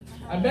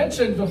I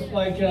mentioned,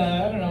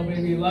 I don't know,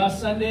 maybe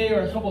last Sunday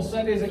or a couple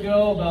Sundays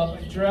ago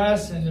about my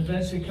dress and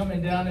eventually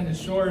coming down into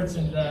shorts.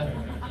 And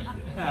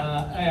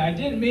I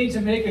didn't mean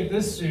to make it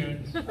this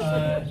soon.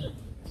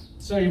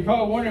 So you're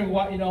probably wondering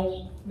why,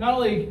 not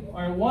only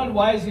are one,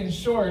 why is he in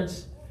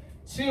shorts?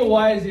 Two,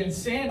 why is he in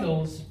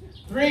sandals?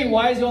 Three,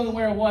 why is he only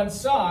wearing one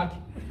sock?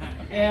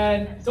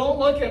 And don't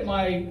look at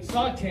my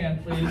sock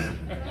tan, please.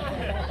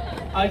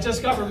 I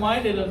just got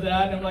reminded of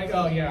that, and I'm like,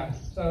 oh yeah,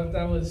 so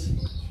that was,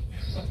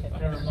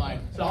 never mind.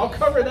 So I'll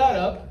cover that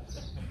up.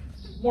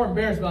 More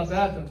embarrassed about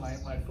that than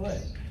my foot.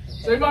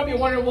 So you might be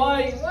wondering,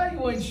 why are you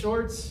wearing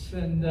shorts?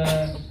 And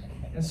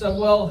so,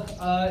 well,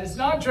 it's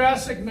not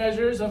drastic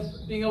measures of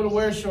being able to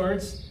wear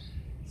shorts.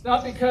 It's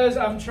not because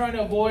I'm trying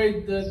to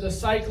avoid the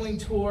cycling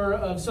tour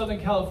of Southern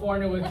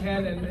California with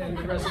Ken and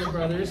the rest of the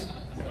brothers.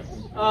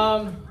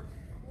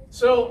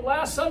 So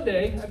last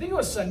Sunday, I think it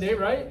was Sunday,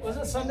 right? Was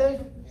it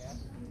Sunday?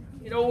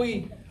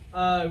 We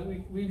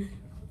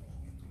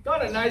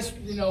got a nice,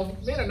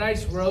 made a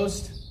nice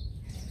roast,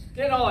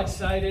 getting all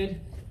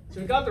excited.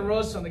 So we got the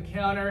roast on the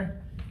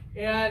counter,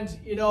 and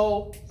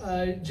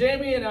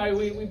Jamie and I,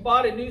 we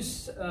bought a new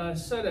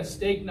set of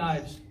steak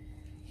knives,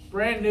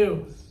 brand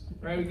new.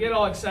 Right, we get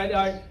all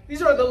excited.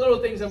 These are the little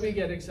things that we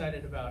get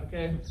excited about,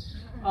 okay?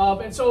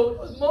 And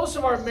so most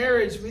of our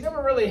marriage, we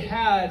never really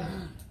had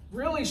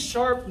really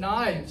sharp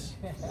knives.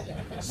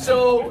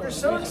 So we're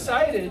so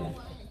excited.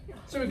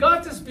 So we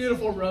got this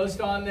beautiful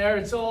roast on there.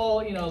 It's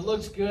all,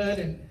 looks good,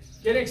 and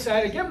get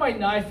excited. Get my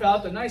knife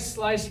out, the nice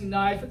slicing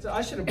knife.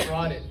 I should have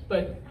brought it,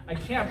 but I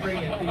can't bring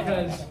it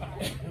because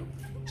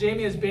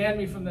Jamie has banned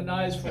me from the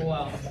knives for a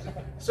while.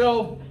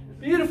 So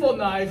beautiful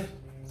knife.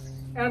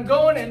 And I'm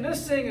going, and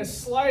this thing is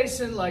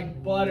slicing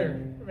like butter,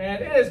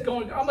 man. It is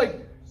going, I'm like,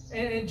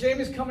 and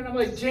Jamie's coming, I'm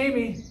like,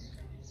 Jamie,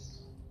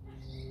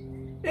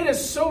 it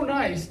is so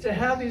nice to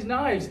have these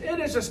knives. It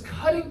is just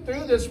cutting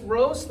through this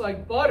roast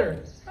like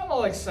butter. I'm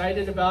all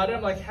excited about it.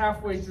 I'm like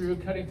halfway through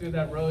cutting through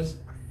that roast.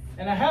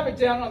 And I have it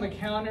down on the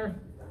counter,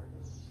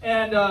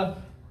 and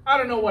I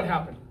don't know what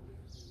happened.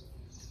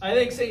 I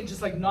think Satan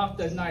just knocked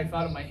the knife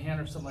out of my hand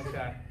or something like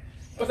that.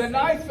 But the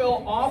knife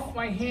fell off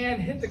my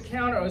hand, hit the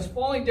counter. I was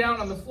falling down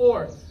on the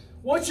floor.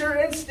 What's your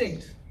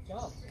instinct?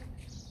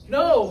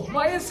 No,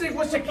 my instinct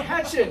was to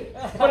catch it.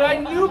 But I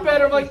knew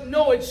better. I'm like,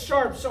 no, it's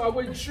sharp. So I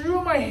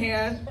withdrew my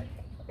hand,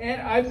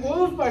 and I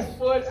moved my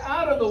foot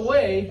out of the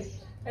way.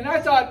 And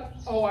I thought,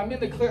 oh, I'm in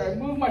the clear. I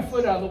moved my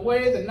foot out of the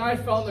way. The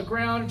knife fell on the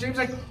ground. James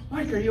like,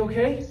 Mike, are you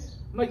okay?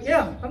 I'm like,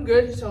 yeah, I'm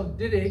good. So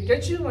did it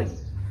get you? I'm like,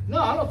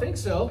 no, I don't think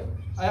so.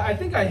 I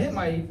think I hit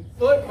my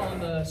foot on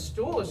the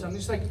stool or something.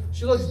 She's like,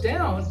 she looks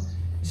down.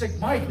 She's like,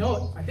 Mike,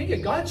 no, I think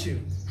it got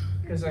you.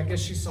 Because I guess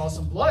she saw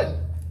some blood.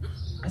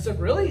 I said,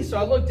 really? So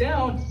I looked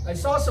down. I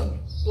saw some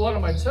blood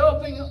on my toe.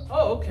 I'm thinking,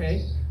 oh,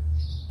 okay.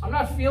 I'm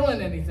not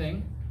feeling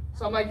anything.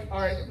 So I'm like,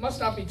 all right, it must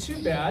not be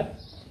too bad.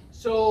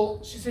 So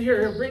she said,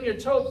 here, bring your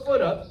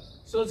foot up.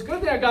 So it's a good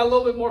thing I got a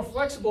little bit more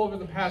flexible over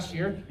the past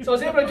year. So I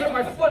was able to get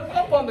my foot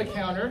up on the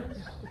counter.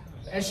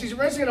 And she's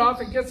rinsing it off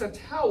and gets a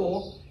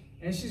towel.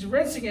 And she's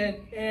rinsing it,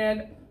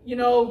 and I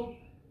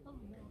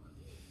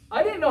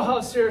didn't know how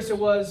serious it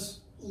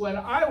was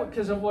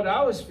because of what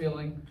I was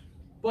feeling.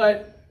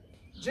 But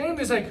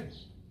James is like,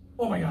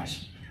 oh my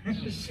gosh.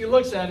 She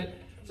looks at it.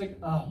 It's like,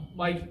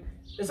 Mike,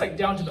 it's like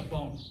down to the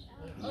bone.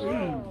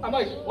 I'm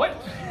like, what?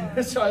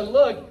 So I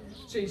look.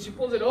 She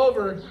pulls it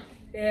over,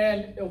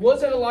 and it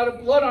wasn't a lot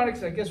of blood on it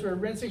because I guess we were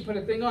rinsing, put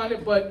a thing on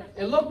it, but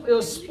it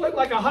was split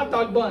like a hot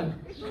dog bun.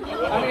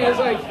 I mean, it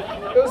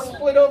was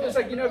split open. It's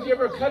like, if you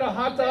ever cut a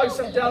hot dog,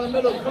 something down the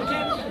middle of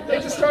cooking, they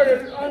just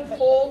started to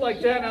unfold like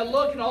that, and I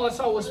looked, and all I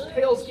saw was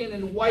pale skin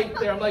and white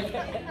there. I'm like,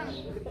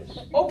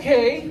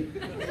 okay,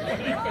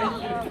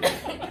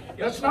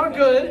 that's not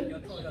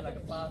good.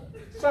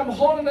 So I'm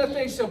holding that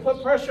thing, so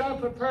put pressure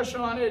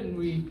on it, and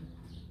we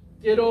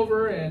get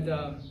over and,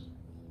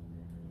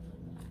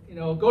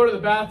 go to the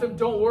bathroom.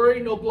 Don't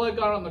worry, no blood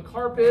got on the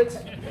carpet.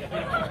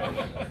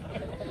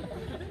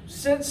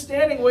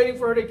 Standing waiting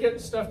for her to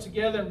get stuff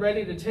together and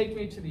ready to take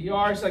me to the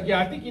ER. She's like, yeah,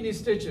 I think you need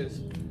stitches.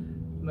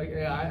 I'm like,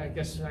 yeah, I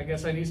guess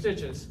I need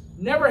stitches.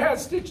 Never had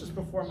stitches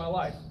before in my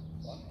life.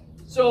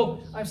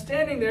 So I'm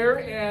standing there,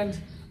 and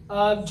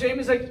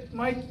Jamie's like,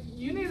 Mike,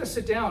 you need to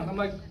sit down. I'm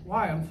like,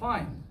 why? I'm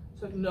fine.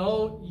 So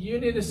no, you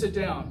need to sit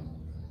down.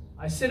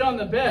 I sit on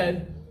the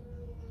bed.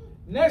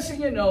 Next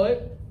thing you know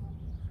it,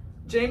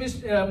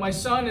 Jamie's, my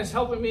son is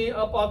helping me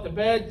up off the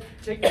bed,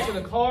 take me to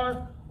the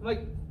car. I'm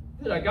like,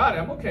 dude, I got it.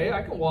 I'm okay.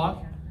 I can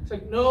walk. It's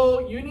like,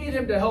 no, you need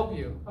him to help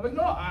you. I'm like,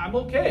 no, I'm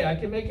okay. I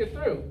can make it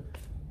through.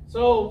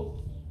 So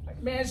I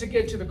managed to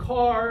get to the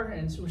car,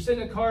 and so we're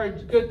sitting in the car.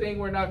 Good thing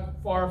we're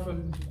not far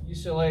from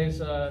UCLA's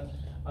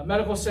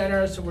medical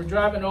center, so we're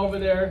driving over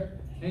there.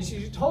 And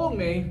she told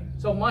me,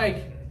 so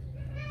Mike,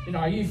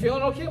 are you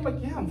feeling okay? I'm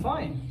like, yeah, I'm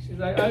fine. She's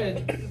like,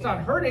 it's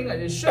not hurting.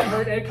 It shouldn't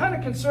hurt. And it kind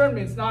of concerned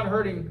me it's not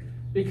hurting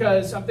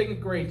because I'm thinking,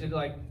 great, did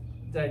I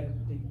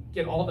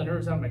get all the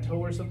nerves out of my toe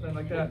or something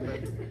like that? But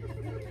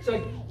it's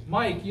like,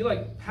 Mike, you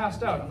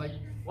passed out. I'm like,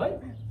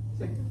 what?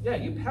 It's like, yeah,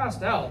 you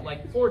passed out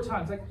like 4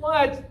 times. Like,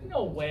 what?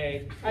 No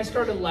way. I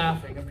started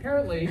laughing.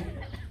 Apparently,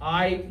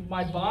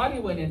 my body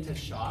went into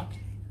shock.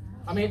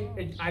 I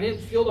mean, I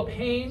didn't feel the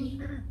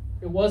pain.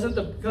 It wasn't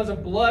because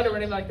of blood or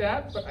anything like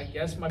that, but I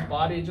guess my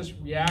body just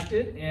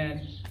reacted,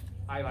 and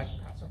I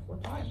passed out 4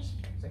 times.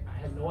 It's like, I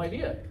had no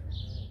idea.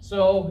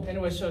 So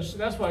anyway, so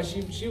that's why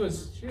she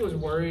was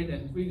worried,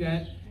 and we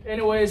went.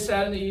 Anyway,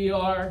 sat in the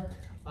ER,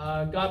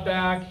 got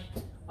back.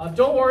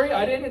 Don't worry,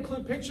 I didn't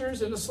include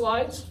pictures in the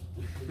slides.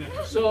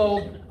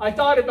 So I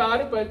thought about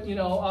it, but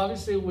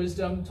obviously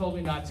wisdom told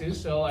me not to,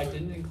 so I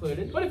didn't include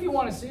it. But if you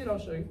want to see it, I'll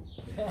show you.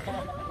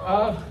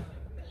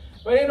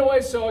 But anyway,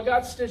 so I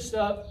got stitched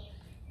up,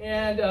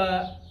 and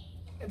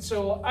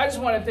so I just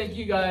want to thank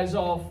you guys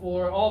all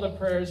for all the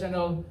prayers. I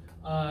know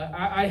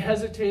I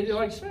hesitated,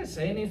 like, should I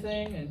say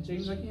anything? And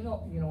James was like, you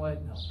know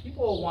what? No,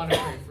 people want to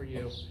pray for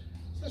you.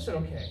 So I said,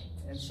 okay.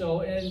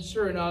 And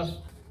sure enough,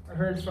 I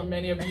heard from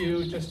many of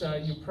you just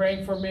you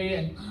praying for me,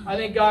 and I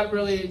think God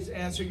really is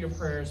answering your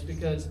prayers,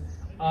 because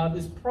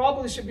this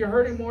probably should be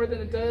hurting more than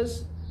it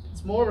does.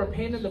 It's more of a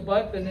pain in the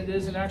butt than it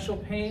is an actual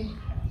pain.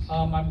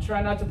 I'm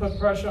trying not to put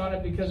pressure on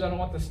it because I don't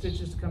want the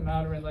stitches to come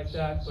out or anything like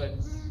that. But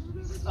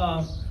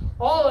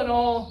all in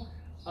all,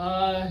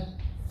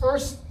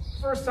 first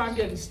time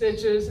getting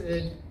stitches.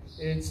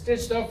 It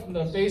stitched up from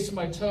the base of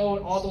my toe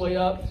and all the way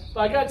up.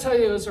 But I got to tell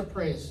you, it was a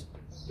praise,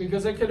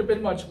 because it could have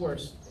been much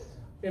worse.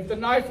 If the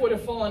knife would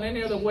have fallen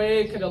any other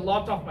way, it could have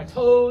lopped off my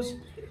toes.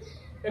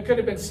 It could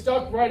have been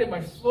stuck right at my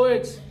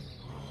foot.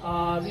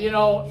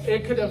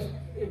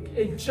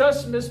 It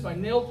just missed my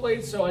nail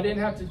plate, so I didn't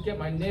have to get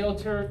my nail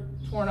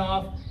torn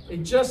off.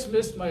 It just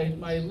missed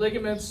my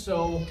ligaments,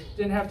 so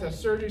didn't have to have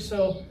surgery.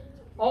 So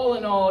all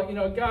in all,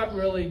 God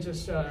really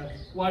just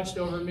watched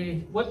over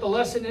me. What the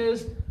lesson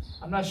is,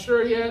 I'm not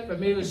sure yet, but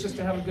maybe it's just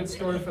to have a good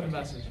story for the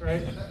message,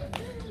 right?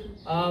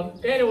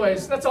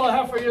 Anyways, that's all I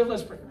have for you.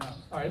 Let's pray.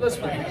 All right, let's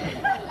pray.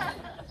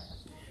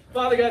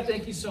 Father God,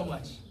 thank you so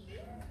much.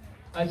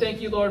 I thank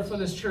you, Lord, for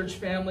this church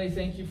family.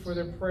 Thank you for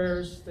their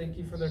prayers. Thank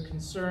you for their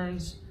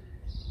concerns.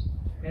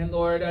 And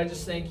Lord, I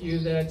just thank you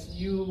that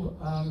you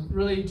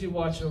really do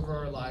watch over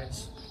our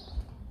lives.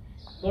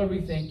 Lord,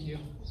 we thank you.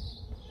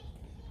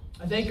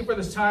 I thank you for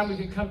this time we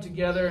could come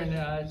together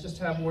and just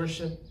have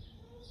worship.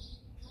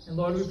 And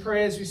Lord, we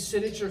pray as we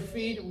sit at your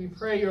feet, we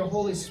pray your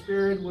Holy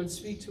Spirit would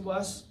speak to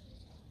us.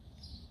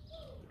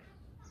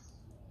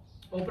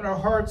 Open our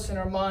hearts and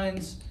our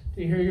minds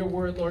to hear your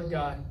word, Lord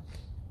God.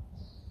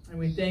 And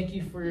we thank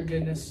you for your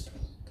goodness.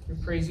 We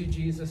praise you,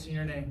 Jesus, in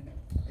your name.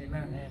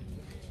 Amen.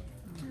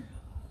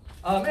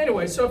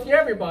 Anyway, so if you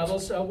have your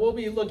Bibles, we'll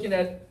be looking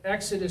at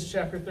Exodus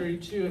chapter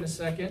 32 in a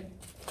second.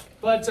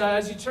 But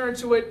as you turn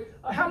to it,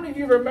 how many of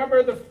you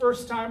remember the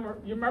first time, or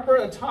you remember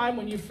a time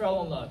when you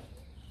fell in love?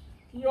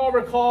 Can you all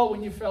recall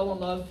when you fell in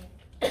love?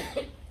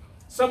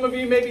 Some of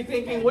you may be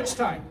thinking, which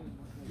time?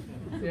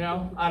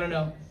 I don't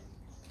know.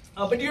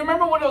 But do you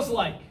remember what it was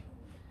like?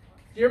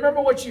 Do you remember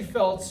what you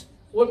felt?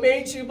 What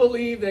made you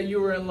believe that you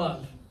were in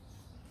love?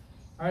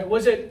 All right,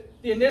 was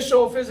it the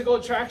initial physical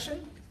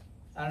attraction?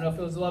 I don't know if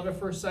it was love at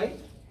first sight.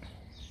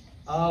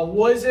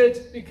 Was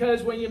it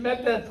because when you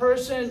met that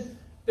person,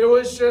 there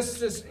was just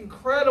this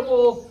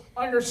incredible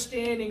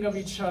understanding of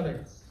each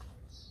other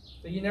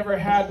that you never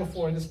had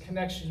before, this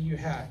connection you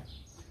had?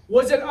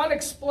 Was it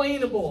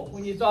unexplainable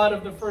when you thought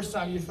of the first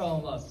time you fell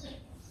in love?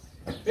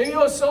 Maybe it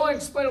was so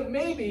unexplainable.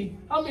 Maybe,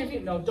 how many of you,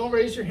 no, don't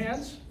raise your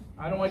hands.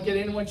 I don't want to get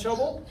anyone in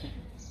trouble.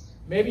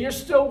 Maybe you're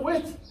still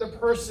with the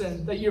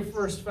person that you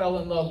first fell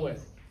in love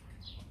with.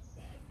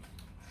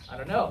 I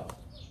don't know.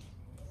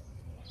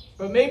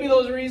 But maybe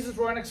those reasons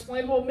were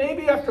unexplainable.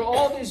 Maybe after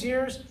all these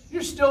years,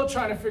 you're still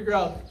trying to figure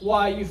out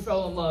why you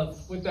fell in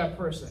love with that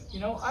person.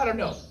 I don't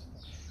know.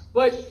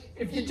 But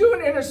if you do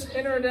an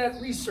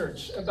internet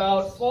research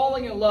about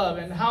falling in love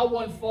and how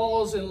one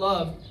falls in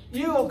love,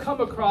 you will come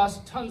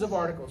across tons of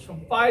articles from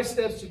 5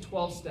 steps to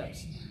 12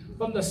 steps.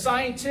 From the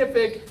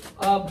scientific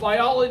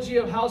biology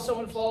of how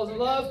someone falls in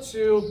love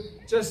to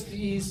just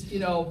these,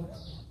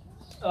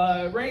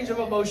 range of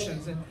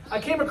emotions. And I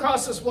came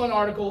across this one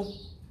article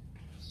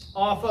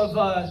off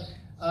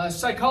of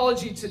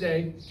Psychology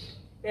Today.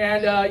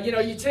 And,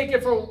 you take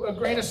it for a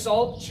grain of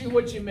salt, chew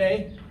what you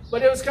may.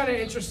 But it was kind of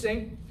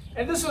interesting.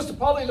 And this was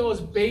probably the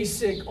most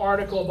basic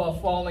article about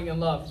falling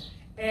in love.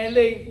 And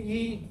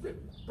he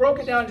broke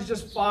it down to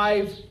just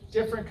 5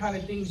 different kind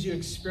of things you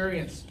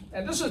experience.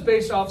 And this was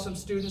based off some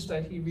students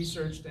that he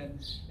researched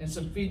and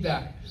some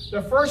feedback.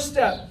 The first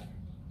step,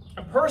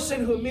 a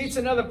person who meets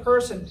another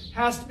person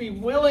has to be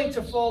willing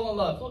to fall in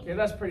love. Okay,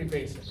 that's pretty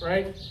basic,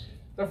 right?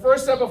 The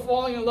first step of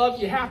falling in love,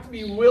 you have to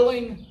be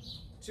willing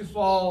to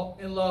fall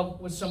in love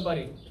with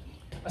somebody.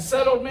 A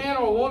settled man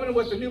or a woman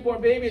with a newborn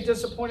baby, a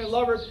disappointed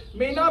lover,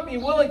 may not be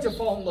willing to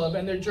fall in love,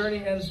 and their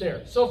journey ends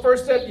there. So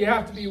first step, you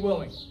have to be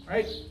willing,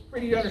 right?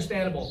 Pretty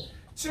understandable.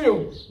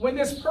 2, when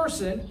this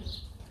person,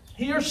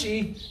 he or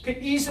she, could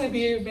easily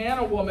be a man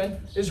or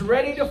woman, is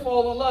ready to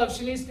fall in love,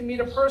 she needs to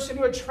meet a person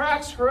who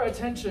attracts her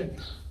attention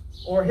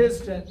or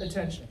his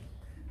attention.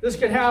 This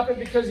could happen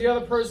because the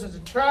other person is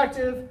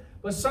attractive,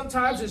 but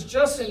sometimes it's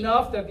just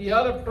enough that the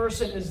other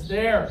person is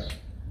there.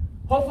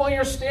 Hopefully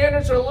your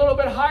standards are a little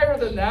bit higher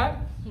than that.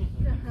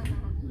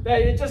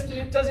 That it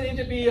doesn't need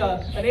to be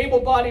an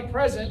able-bodied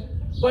present,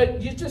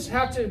 but you just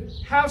have to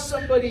have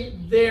somebody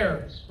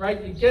there, right?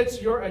 It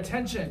gets your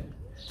attention.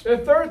 The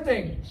third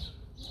thing,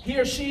 he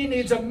or she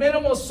needs a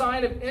minimal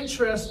sign of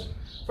interest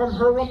from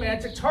her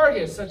romantic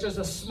target, such as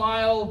a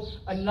smile,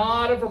 a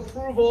nod of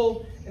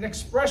approval, an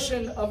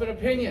expression of an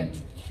opinion.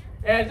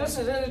 And this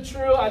isn't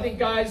true. I think,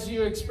 guys,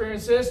 you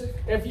experience this.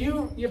 If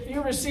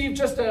you receive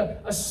just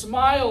a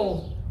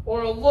smile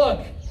or a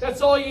look,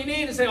 that's all you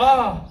need to say,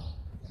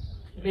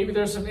 maybe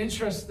there's some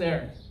interest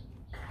there.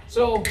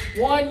 So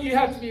 1, you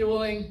have to be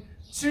willing.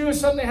 2,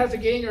 something has to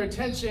gain your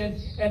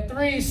attention. And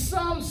 3,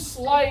 some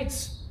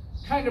slight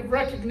kind of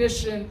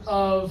recognition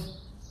of,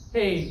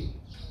 hey,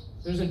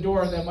 there's a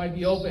door that might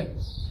be open.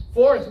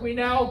 4th, we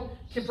now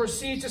can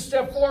proceed to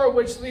step 4,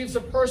 which leaves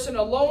a person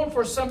alone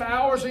for some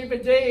hours or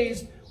even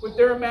days with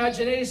their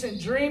imagination.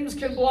 Dreams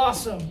can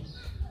blossom.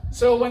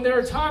 So when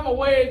they're time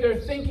away, they're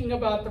thinking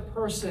about the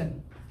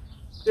person.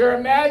 They're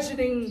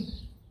imagining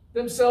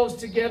themselves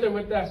together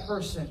with that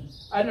person.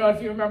 I don't know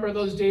if you remember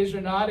those days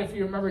or not. If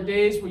you remember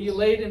days where you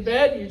laid in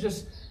bed, you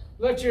just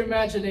let your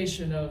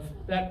imagination of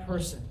that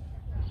person.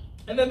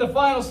 And then the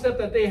final step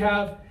that they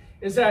have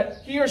is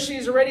that he or she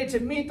is ready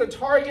to meet the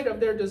target of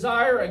their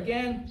desire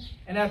again.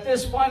 And at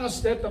this final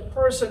step, the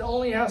person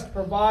only has to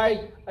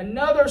provide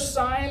another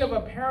sign of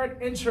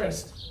apparent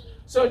interest.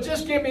 So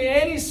just give me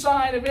any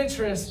sign of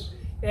interest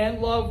and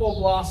love will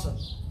blossom.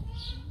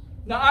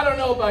 Now, I don't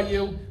know about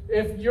you,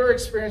 if your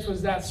experience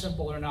was that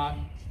simple or not.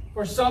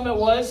 For some it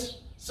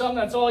was. Some,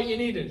 that's all you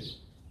needed,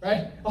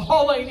 right?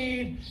 All I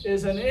need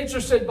is an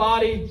interested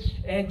body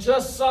and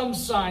just some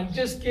sign.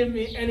 Just give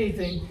me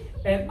anything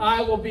and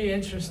I will be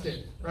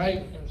interested,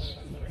 right?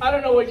 I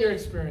don't know what your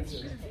experience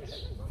is.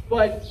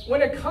 But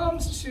when it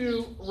comes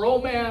to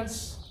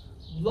romance,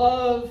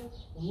 love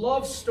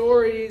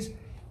stories,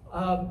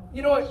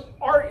 you know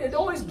what? It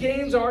always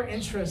gains our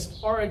interest,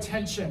 our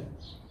attention.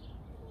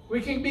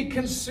 We can be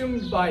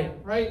consumed by it,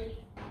 right?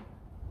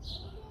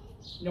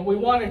 You know, we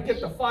want to get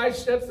the 5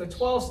 steps, the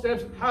 12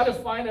 steps, how to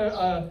find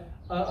a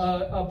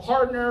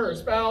partner, or a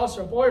spouse,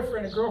 or a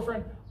boyfriend, a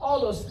girlfriend, all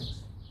those things.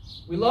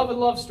 We love a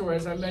love story,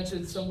 as I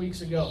mentioned some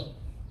weeks ago.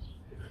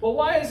 But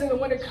why is it that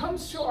when it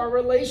comes to our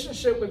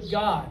relationship with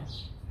God,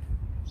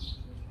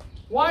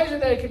 why is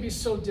it that it can be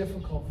so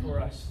difficult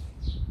for us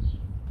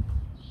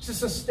to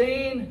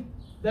sustain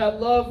that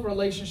love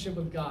relationship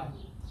with God?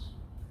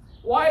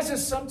 Why is it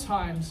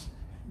sometimes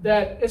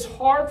that it's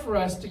hard for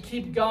us to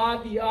keep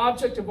God the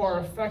object of our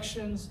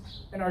affections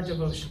and our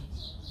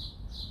devotions?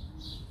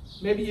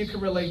 Maybe you can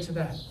relate to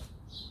that.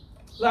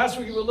 Last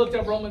week we looked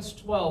at Romans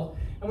 12,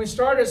 and we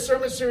started a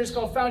sermon series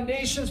called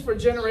Foundations for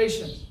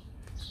Generations,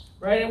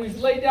 right? And we've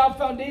laid down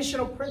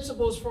foundational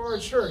principles for our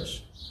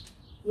church.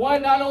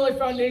 One, not only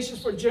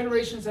foundations for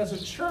generations as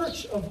a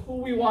church of who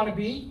we want to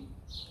be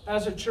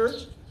as a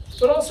church,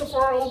 but also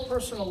for our own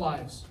personal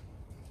lives.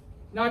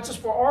 Not just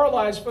for our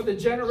lives, for the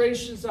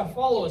generations that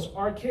follow us,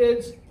 our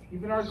kids,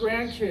 even our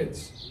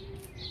grandkids.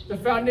 The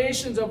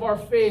foundations of our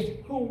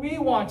faith, who we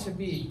want to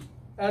be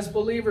as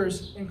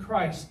believers in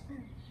Christ.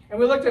 And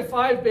we looked at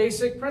 5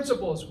 basic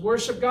principles.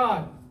 Worship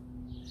God.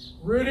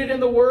 Rooted in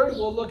the Word,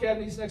 we'll look at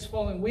in these next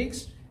following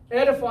weeks.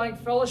 Edifying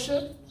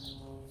fellowship,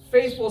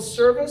 faithful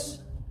service,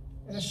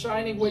 and a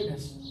shining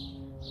witness.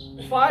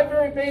 5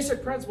 very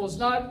basic principles,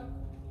 not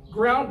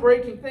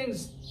groundbreaking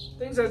things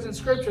as in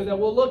Scripture that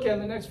we'll look at in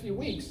the next few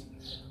weeks.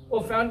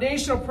 Well,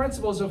 foundational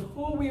principles of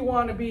who we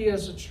want to be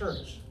as a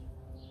church.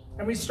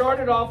 And we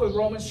started off with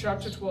Romans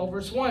chapter 12,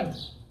 verse 1.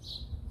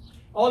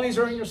 All these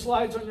are in your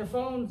slides on your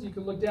phones. You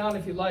can look down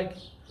if you like,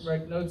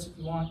 write notes if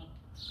you want.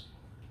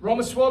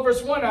 Romans 12,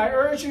 verse 1, I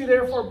urge you,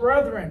 therefore,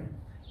 brethren,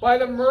 by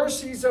the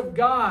mercies of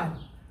God,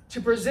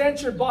 to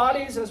present your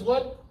bodies as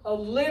what? A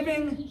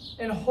living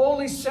and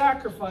holy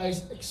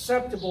sacrifice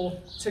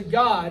acceptable to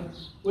God,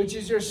 which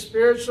is your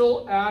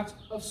spiritual act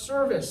of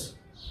service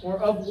or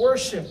of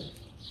worship.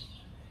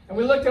 And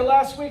we looked at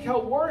last week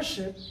how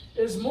worship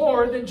is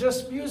more than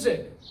just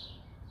music.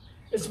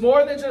 It's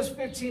more than just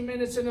 15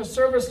 minutes in a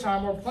service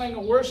time or playing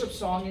a worship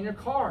song in your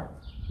car.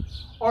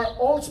 Our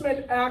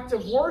ultimate act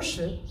of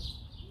worship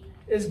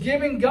is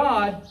giving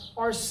God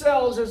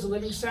ourselves as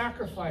living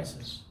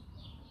sacrifices.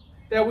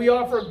 That we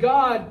offer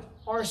God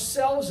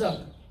ourselves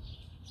up.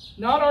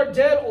 Not our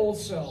dead old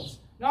selves.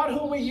 Not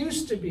who we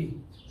used to be.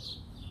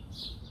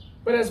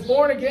 But as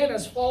born again,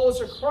 as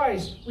followers of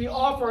Christ, we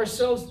offer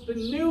ourselves the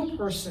new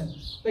person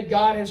that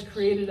God has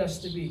created us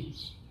to be.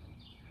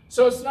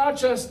 So it's not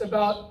just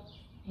about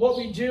what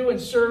we do in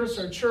service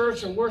or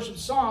church or worship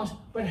songs,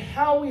 but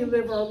how we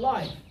live our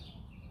life.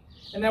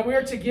 And that we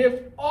are to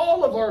give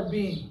all of our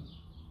being.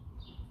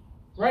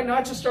 Right?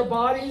 Not just our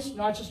bodies,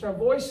 not just our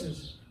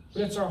voices,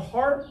 but it's our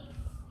heart,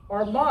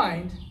 our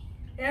mind,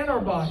 and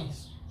our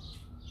bodies.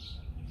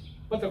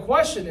 But the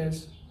question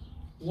is,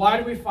 why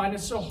do we find it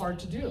so hard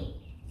to do?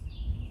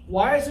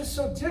 Why is it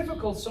so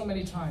difficult so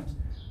many times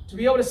to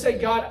be able to say,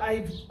 God,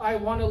 I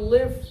want to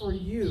live for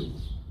you.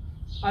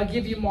 I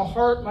give you my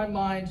heart, my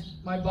mind,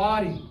 my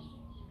body.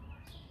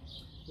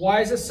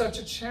 Why is this such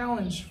a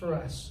challenge for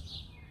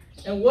us?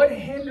 And what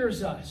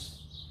hinders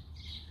us?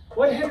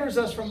 What hinders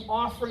us from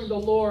offering the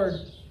Lord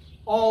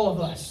all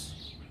of us?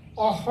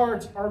 Our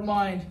heart, our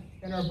mind,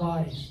 and our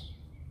bodies.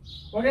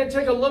 We're going to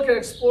take a look and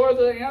explore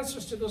the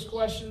answers to those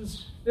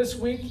questions this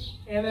week,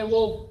 and then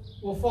we'll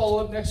follow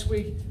up next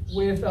week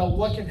with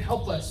what can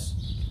help us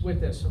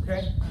with this,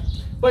 okay?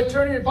 But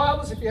turn in your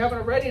Bibles, if you haven't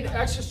already, to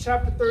Exodus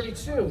chapter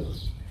 32.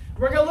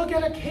 We're going to look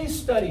at a case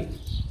study.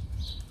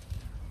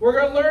 We're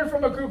going to learn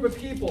from a group of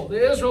people,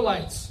 the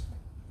Israelites.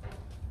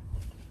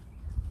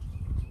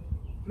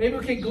 Maybe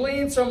we can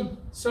glean some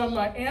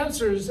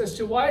answers as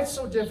to why it's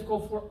so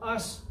difficult for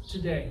us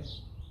today.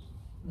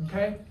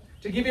 Okay?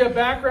 To give you a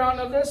background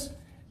of this,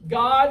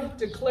 God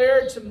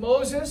declared to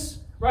Moses,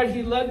 right?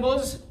 He led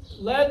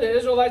the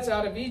Israelites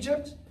out of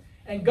Egypt,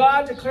 and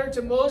God declared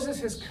to Moses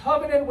his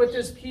covenant with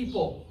his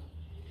people.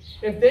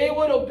 If they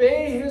would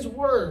obey his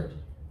word,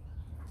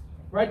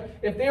 right?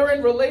 If they were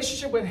in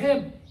relationship with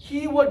him,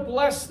 he would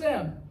bless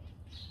them.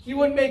 He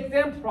would make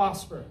them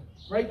prosper,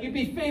 right? You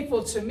be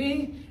faithful to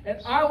me,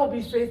 and I will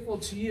be faithful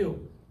to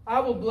you.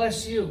 I will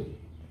bless you.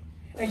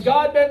 And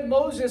God met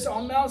Moses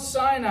on Mount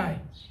Sinai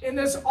in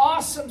this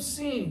awesome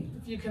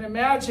scene, if you can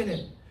imagine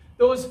it.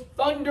 Those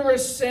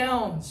thunderous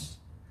sounds.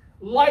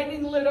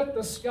 Lightning lit up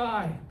the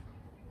sky.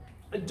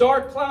 A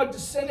dark cloud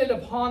descended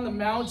upon the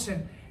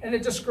mountain. And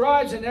it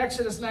describes in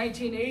Exodus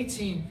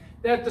 19:18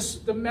 that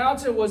the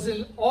mountain was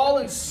all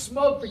in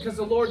smoke because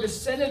the Lord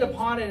descended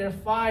upon it in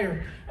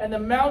fire. And the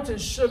mountain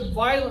shook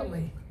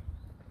violently.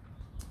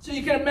 So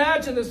you can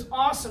imagine this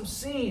awesome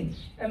scene.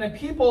 And the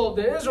people,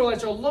 the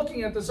Israelites, are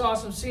looking at this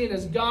awesome scene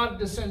as God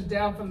descends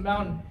down from the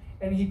mountain.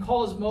 And he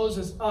calls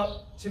Moses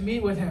up to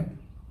meet with him.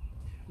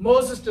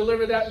 Moses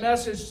delivered that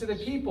message to the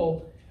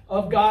people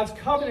of God's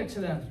covenant to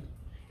them.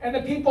 And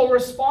the people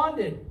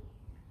responded.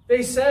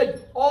 They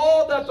said,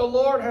 all that the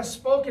Lord has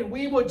spoken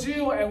we will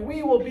do, and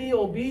we will be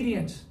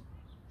obedient.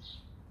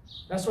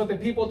 That's what the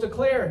people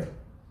declared.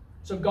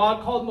 So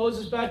God called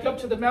Moses back up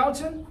to the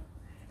mountain.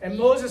 And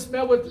Moses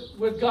met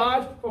with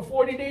God for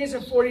 40 days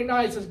and 40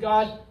 nights as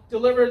God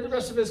delivered the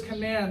rest of his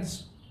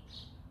commands.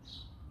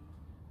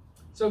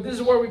 So this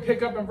is where we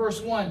pick up in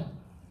verse 1. It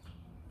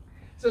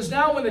says,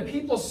 now when the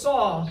people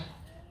saw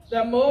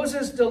that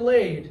Moses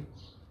delayed,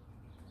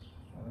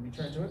 let me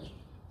turn to it,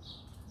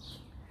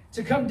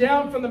 to come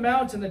down from the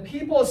mountain, the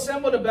people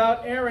assembled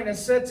about Aaron and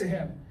said to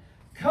him,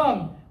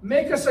 come,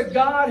 make us a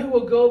god who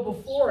will go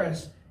before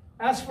us.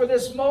 As for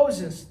this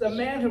Moses, the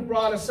man who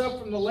brought us up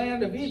from the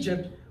land of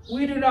Egypt,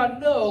 we do not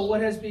know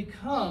what has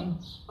become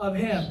of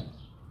him.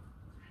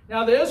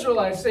 Now the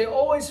Israelites, they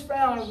always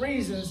found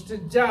reasons to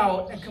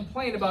doubt and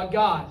complain about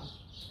God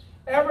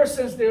ever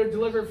since they were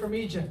delivered from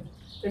Egypt.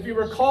 If you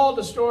recall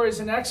the stories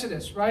in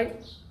Exodus,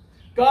 right?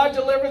 God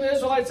delivered the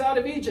Israelites out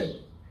of Egypt.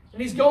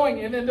 And he's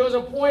going, and then there was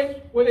a point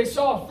where they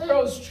saw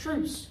Pharaoh's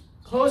troops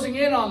closing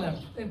in on them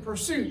in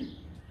pursuit.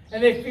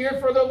 And they feared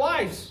for their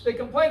lives. They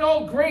complained,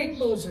 oh, great,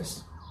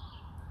 Moses.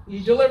 You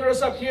delivered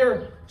us up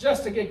here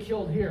just to get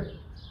killed here.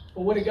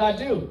 But what did God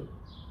do?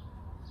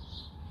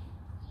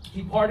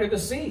 He parted the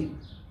sea.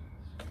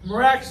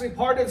 Miraculously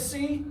parted the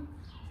sea.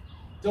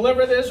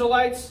 Delivered the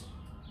Israelites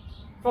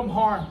from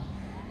harm.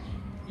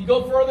 You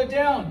go further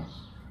down.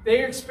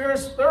 They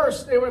experienced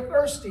thirst. They were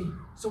thirsty.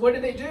 So what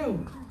did they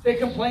do? They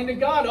complained to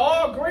God.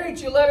 Oh,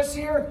 great, you led us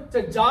here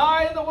to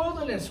die in the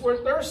wilderness. We're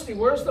thirsty.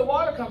 Where's the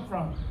water come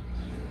from?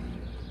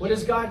 What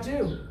does God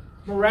do?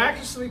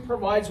 Miraculously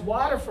provides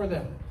water for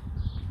them.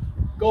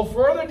 Go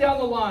further down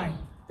the line.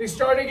 They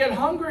started to get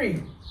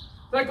hungry.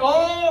 Like,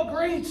 oh,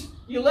 great,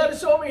 you led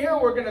us over here.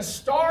 We're going to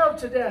starve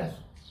to death.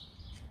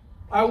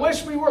 I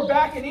wish we were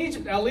back in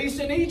Egypt. At least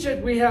in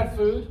Egypt we had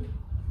food.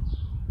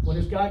 What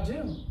does God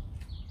do?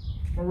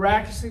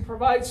 Miraculously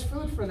provides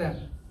food for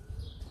them.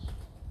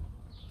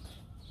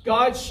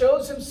 God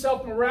shows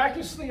himself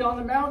miraculously on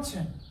the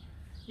mountain.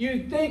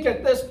 You'd think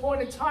at this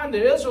point in time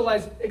the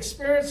Israelites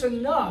experienced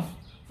enough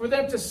for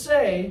them to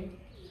say,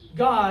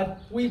 God,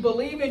 we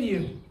believe in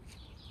you.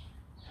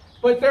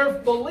 But their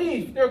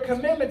belief, their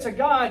commitment to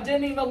God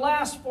didn't even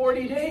last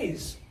 40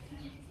 days.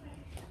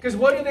 Because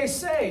what do they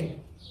say?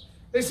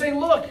 They say,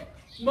 look,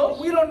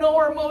 we don't know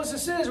where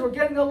Moses is. We're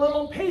getting a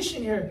little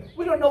impatient here.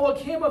 We don't know what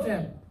came of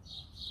him.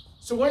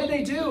 So what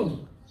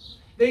do?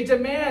 They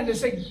demand, they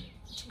say,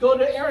 go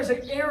to Aaron and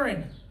say,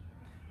 Aaron,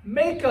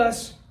 make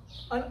us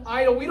an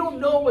idol. We don't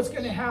know what's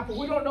going to happen.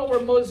 We don't know where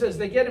Moses is.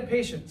 They get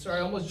impatient. Sorry,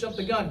 I almost jumped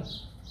the gun.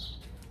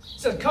 It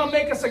says, come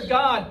make us a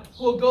god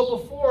who will go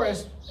before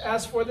us.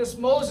 As for this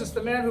Moses,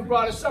 the man who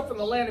brought us up from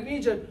the land of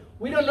Egypt,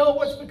 we don't know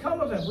what's become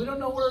of him. We don't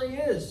know where he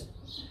is.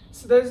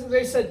 So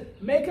they said,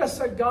 make us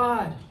a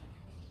god.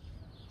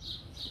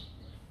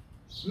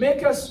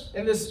 Make us,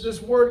 and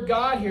this word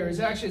God here is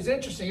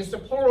interesting. It's the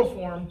plural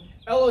form,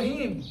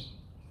 Elohim.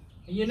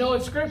 And you know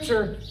in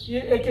Scripture,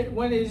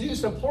 when it's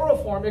used in plural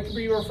form, it can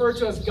be referred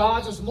to as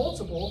gods as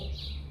multiple,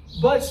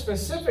 but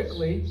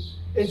specifically,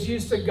 it's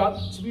used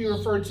to be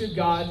referred to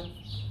God,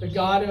 the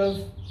God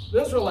of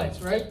the Israelites,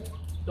 right?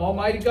 The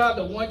Almighty God,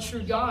 the one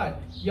true God,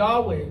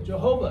 Yahweh,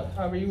 Jehovah,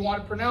 however you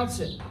want to pronounce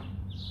it.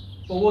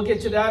 But we'll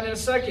get to that in a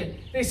second.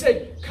 They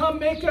said, come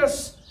make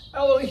us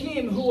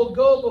Elohim who will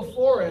go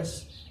before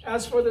us.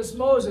 As for this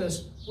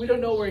Moses, we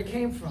don't know where he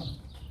came from.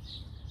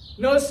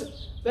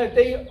 Notice that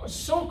they are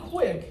so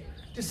quick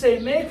to say,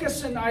 make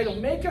us an idol,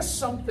 make us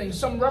something,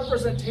 some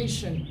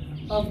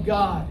representation of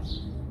God.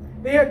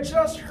 They had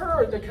just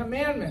heard the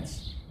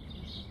commandments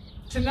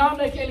to not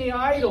make any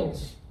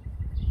idols.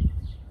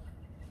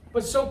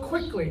 But so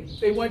quickly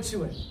they went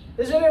to it.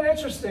 Isn't it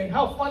interesting?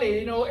 How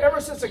funny, ever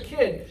since a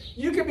kid,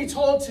 you can be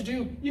told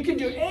you can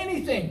do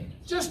anything.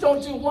 Just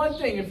don't do one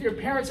thing if your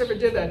parents ever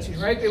did that to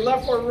you, right? They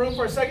left for a room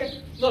for a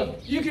second. Look,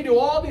 you can do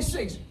all these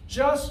things.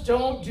 Just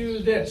don't do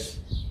this.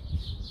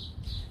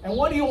 And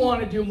what do you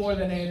want to do more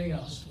than anything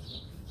else?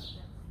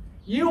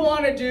 You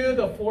want to do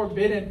the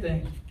forbidden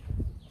thing.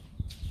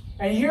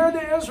 And here are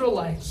the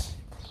Israelites.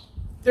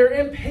 Their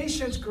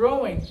impatience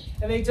growing,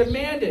 and they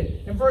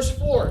demanded. In verse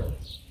 2,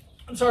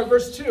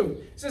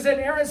 it says, and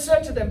Aaron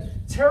said to them,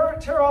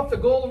 tear off the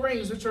gold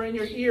rings which are in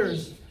your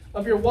ears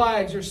of your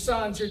wives, your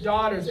sons, your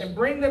daughters, and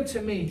bring them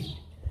to me.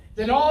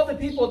 Then all the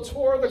people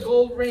tore the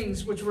gold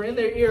rings which were in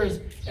their ears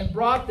and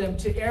brought them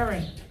to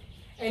Aaron.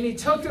 And he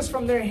took this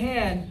from their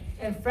hand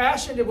and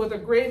fashioned it with a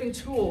graving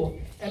tool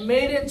and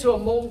made it into a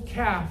molten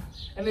calf.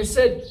 And they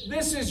said,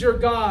 this is your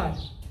God,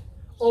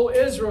 O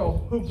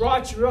Israel, who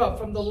brought you up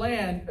from the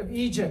land of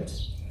Egypt.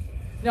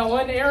 Now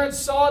when Aaron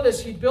saw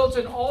this, he built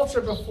an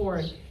altar before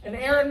it. And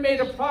Aaron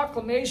made a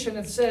proclamation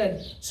and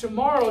said,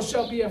 tomorrow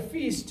shall be a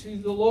feast to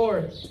the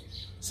Lord.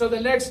 So the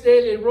next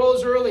day they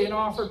rose early and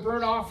offered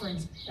burnt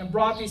offerings and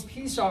brought these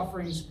peace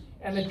offerings.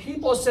 And the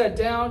people sat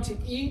down to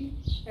eat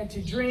and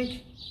to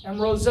drink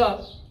and rose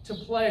up to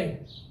play.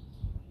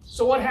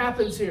 So what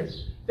happens here?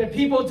 The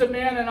people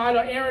demand an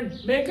idol. Aaron,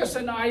 make us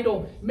an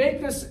idol.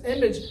 Make this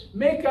image.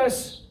 Make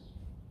us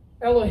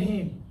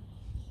Elohim.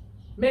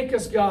 Make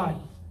us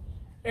God.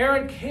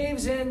 Aaron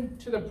caves in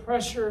to the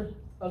pressure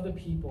of the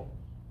people.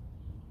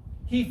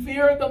 He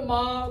feared the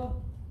mob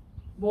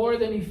more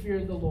than he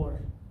feared the Lord.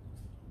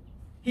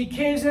 He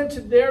caves into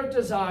their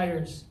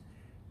desires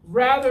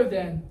rather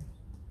than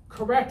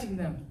correcting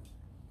them,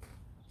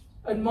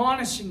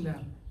 admonishing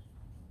them.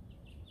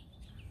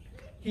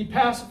 He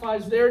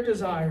pacifies their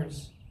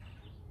desires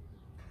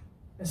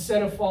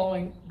instead of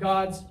following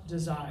God's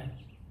desire.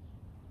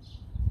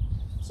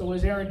 So what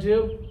does Aaron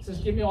do? He says,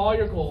 give me all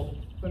your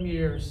gold from your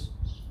ears.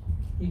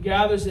 He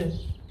gathers it,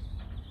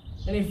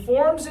 and he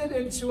forms it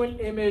into an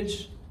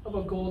image of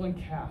a golden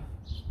calf.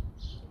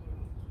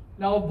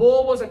 Now, a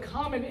bull was a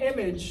common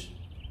image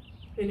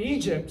in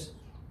Egypt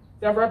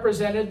that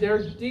represented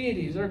their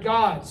deities, their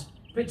gods,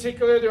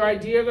 particularly their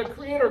idea of the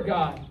creator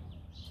God.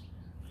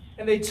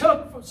 And they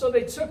took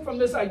from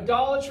this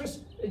idolatrous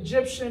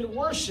Egyptian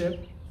worship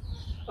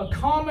a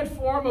common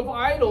form of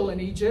idol in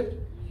Egypt,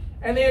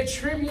 and they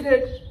attributed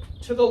it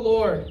to the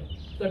Lord.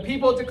 The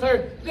people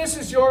declared, this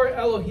is your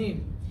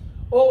Elohim,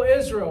 O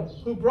Israel,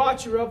 who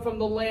brought you up from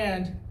the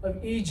land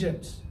of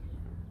Egypt.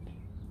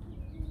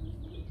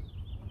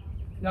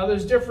 Now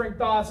there's differing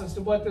thoughts as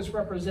to what this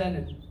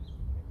represented.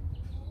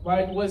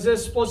 Right? Was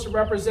this supposed to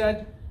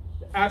represent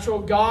the actual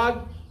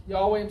God,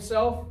 Yahweh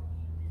himself?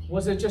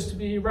 Was it just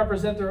to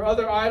represent their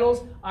other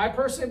idols? I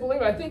personally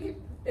I think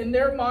in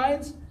their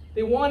minds,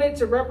 they wanted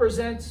to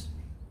represent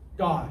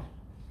God.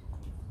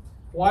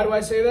 Why do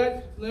I say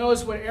that?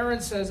 Notice what Aaron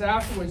says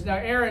afterwards. Now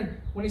Aaron,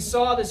 when he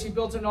saw this, he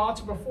built an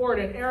altar before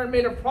it, and Aaron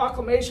made a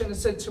proclamation and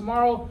said,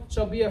 tomorrow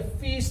shall be a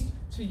feast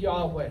to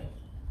Yahweh,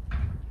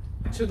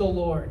 to the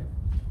Lord.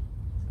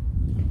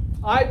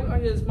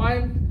 Is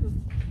my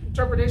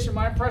interpretation,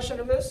 my impression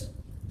of this?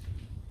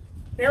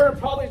 Aaron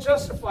probably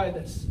justified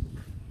this.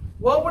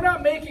 Well, we're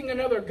not making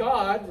another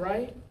God,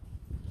 right?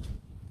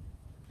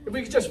 If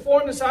we could just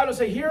form this out and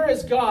say, here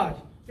is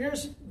God.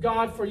 Here's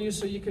God for you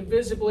so you can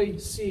visibly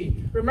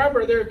see.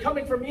 Remember, they're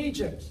coming from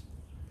Egypt,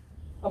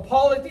 a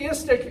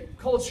polytheistic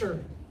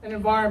culture and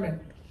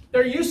environment.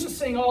 They're used to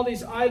seeing all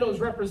these idols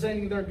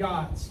representing their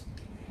gods.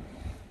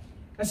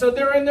 And so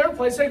they're in their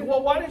place saying,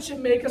 well, why don't you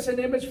make us an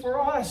image for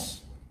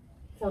us,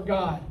 for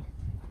God?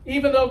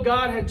 Even though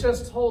God had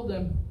just told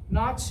them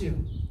not to.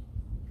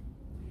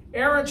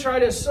 Aaron tried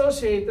to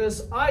associate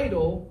this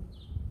idol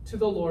to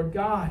the Lord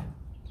God.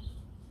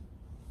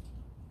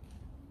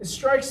 It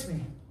strikes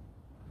me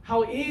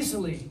how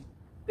easily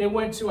they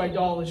went to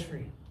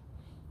idolatry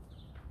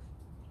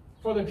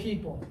for the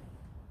people.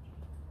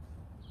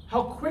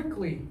 How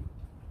quickly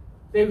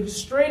they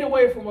strayed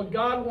away from what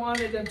God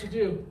wanted them to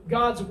do,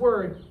 God's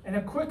word, and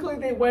how quickly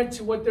they went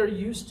to what they're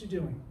used to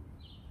doing,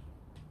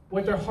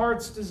 what their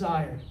hearts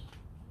desired.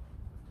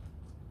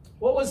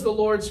 What was the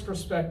Lord's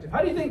perspective?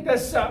 How do you think that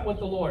sat with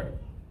the Lord?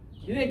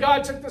 You think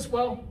God took this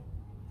well?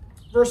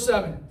 Verse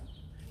 7.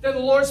 Then the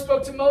Lord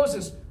spoke to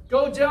Moses,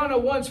 go down at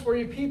once, for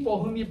your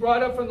people, whom you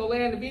brought up from the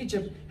land of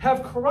Egypt,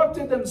 have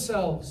corrupted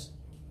themselves.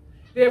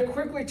 They have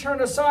quickly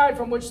turned aside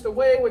from the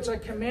way which I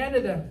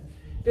commanded them.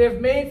 They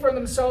have made for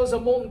themselves a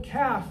molten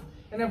calf,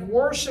 and have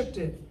worshipped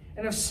it, and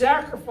and have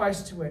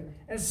sacrificed to it,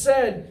 and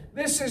said,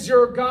 "This is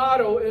your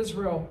God, O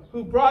Israel,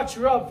 who brought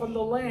you up from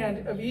the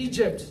land of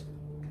Egypt."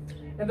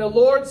 And the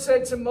Lord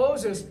said to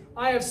Moses,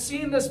 "I have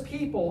seen this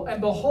people,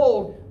 and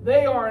behold,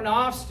 they are an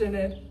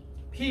obstinate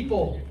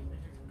people."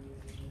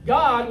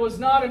 God was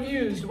not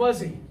amused, was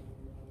he?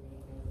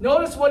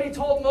 Notice what he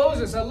told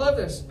Moses. I love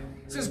this.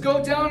 He says,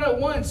 "Go down at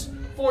once,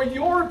 for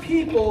your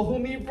people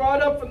whom you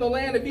brought up from the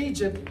land of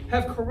Egypt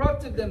have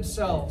corrupted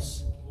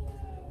themselves."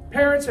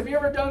 Parents, have you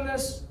ever done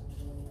this?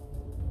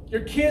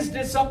 Your kids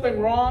did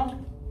something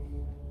wrong,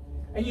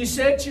 and you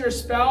said to your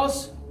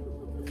spouse,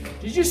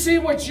 "Did you see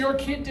what your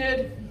kid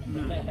did?"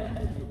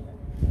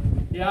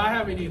 Yeah, I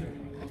haven't either.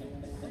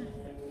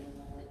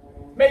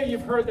 Maybe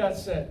you've heard that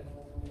said,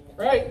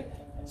 right?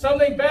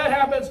 Something bad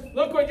happens,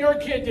 look what your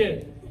kid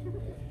did.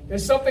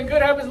 If something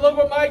good happens, look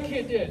what my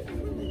kid did.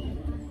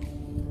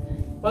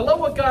 But I love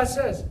what God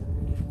says.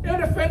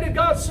 It offended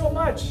God so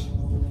much.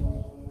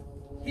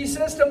 He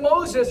says to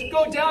Moses,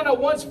 "Go down at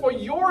once, for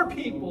your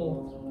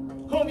people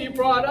whom you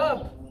brought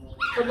up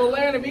from the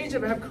land of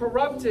Egypt have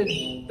corrupted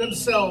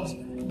themselves."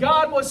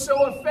 God was so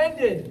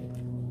offended.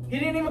 He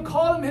didn't even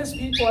call them his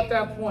people at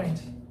that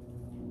point.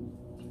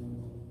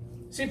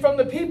 See, from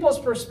the people's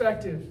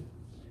perspective,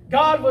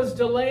 God was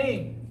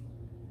delaying.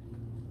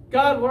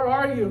 "God, where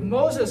are you?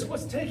 Moses,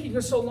 what's taking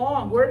you so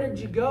long? Where did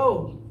you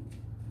go?"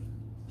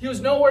 He was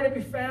nowhere to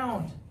be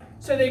found.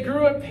 So they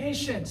grew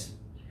impatient,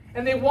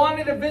 and they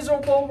wanted a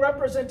visible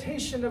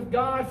representation of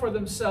God for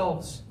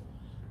themselves.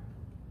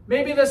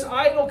 Maybe this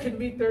idol could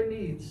meet their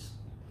needs.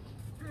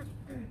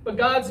 But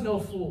God's no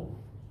fool.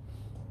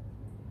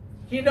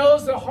 He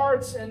knows the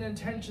hearts and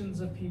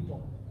intentions of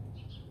people.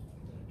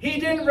 He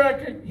didn't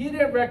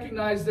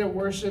recognize their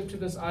worship to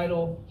this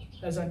idol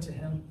as unto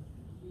him.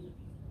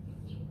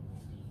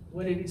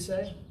 What did he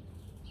say?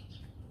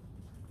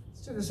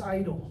 It's to this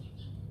idol.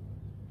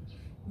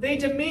 They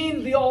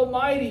demeaned the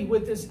Almighty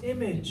with this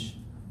image.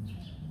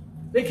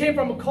 They came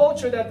from a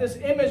culture that this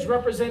image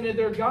represented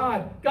their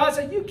God. God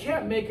said, "You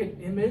can't make an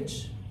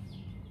image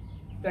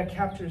that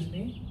captures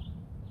me."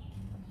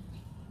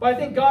 But I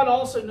think God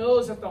also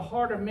knows at the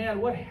heart of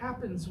man what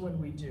happens when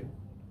we do.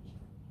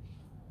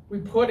 We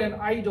put an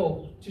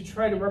idol to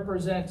try to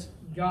represent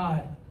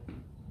God.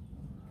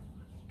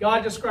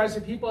 God describes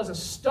the people as a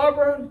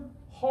stubborn,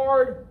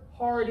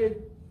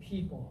 hard-hearted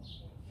people.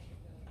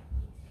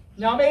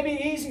 Now, it may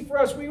be easy for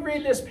us, we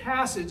read this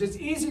passage, it's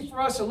easy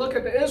for us to look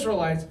at the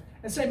Israelites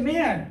and say,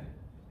 "Man,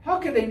 how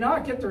could they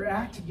not get their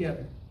act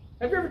together?"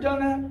 Have you ever done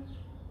that?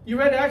 You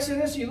read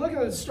Exodus, you look at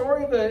the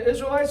story of the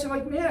Israelites, and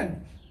you're like,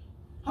 "Man,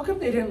 how come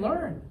they didn't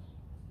learn?"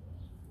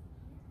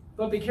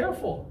 But be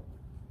careful,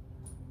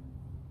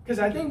 because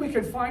I think we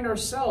could find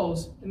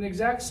ourselves in the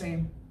exact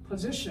same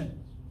position.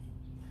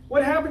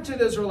 What happened to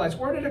the Israelites?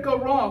 Where did it go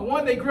wrong?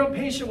 One, they grew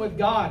impatient with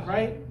God,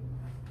 right?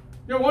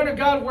 You're wondering,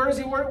 God, where is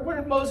he? Where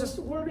did Moses,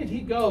 where did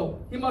he go?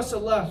 He must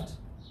have left.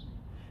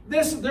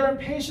 Their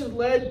impatience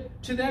led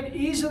to them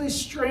easily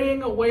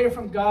straying away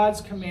from God's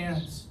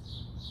commands.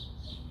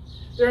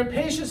 Their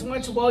impatience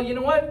went to, well, you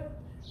know what?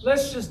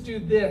 Let's just do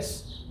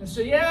this. And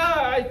say, yeah,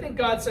 I think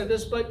God said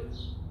this, but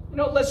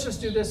let's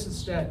just do this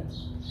instead.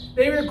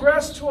 They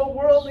regressed to a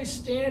worldly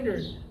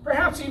standard,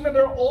 perhaps even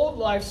their old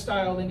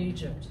lifestyle in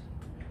Egypt.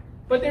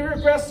 But they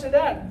regressed to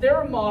that,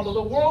 their model,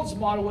 the world's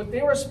model, what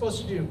they were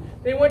supposed to do.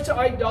 They went to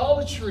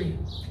idolatry.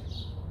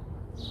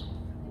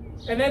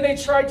 And then they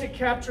tried to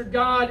capture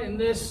God in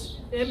this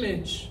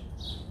image.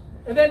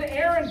 And then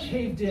Aaron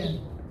caved in,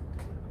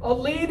 a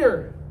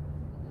leader.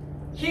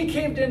 He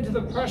caved into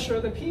the pressure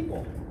of the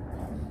people.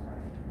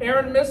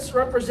 Aaron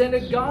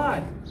misrepresented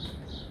God,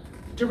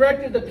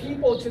 directed the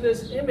people to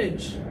this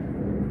image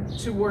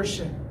to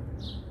worship.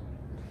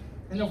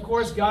 And of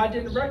course, God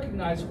didn't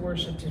recognize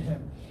worship to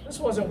him. This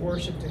wasn't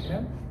worship to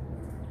him.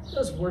 It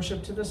was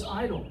worship to this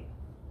idol.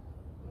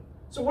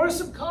 So what are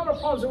some common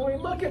problems? When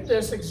we look at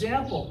this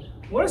example,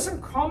 what are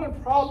some common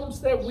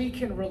problems that we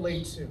can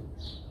relate to?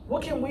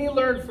 What can we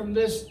learn from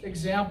this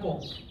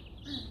example?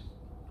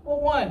 Well,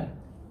 one,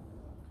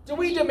 do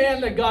we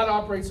demand that God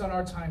operates on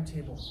our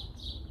timetable?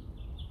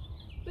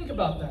 Think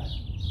about that.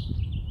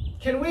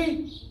 Can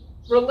we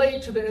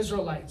relate to the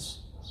Israelites?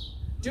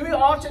 Do we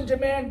often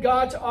demand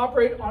God to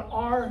operate on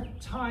our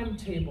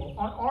timetable,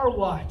 on our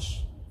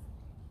watch?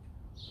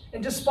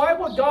 And despite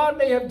what God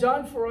may have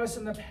done for us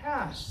in the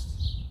past,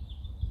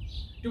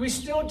 do we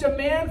still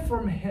demand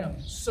from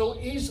him so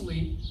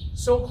easily,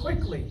 so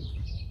quickly?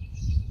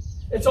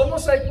 It's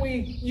almost like we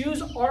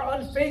use our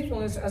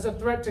unfaithfulness as a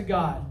threat to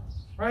God,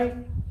 right?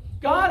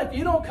 God, if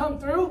you don't come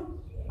through,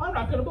 I'm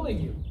not going to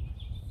believe you,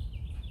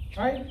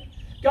 right?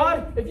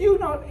 God, if you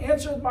don't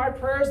answer my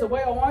prayers the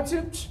way I want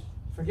to,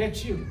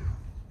 forget you.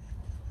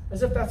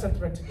 As if that's a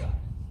threat to God.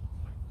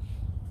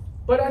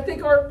 But I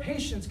think our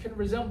patience can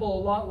resemble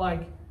a lot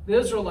like the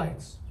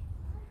Israelites.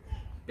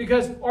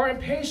 Because our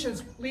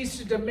impatience leads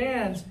to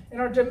demands,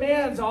 and our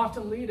demands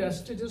often lead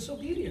us to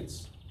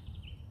disobedience.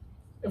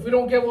 If we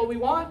don't get what we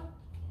want,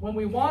 when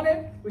we want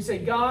it, we say,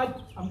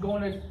 God,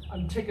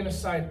 I'm taking a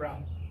side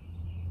route,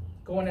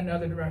 going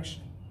another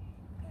direction.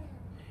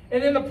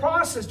 And in the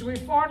process, do we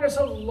find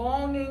ourselves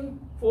longing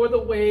for the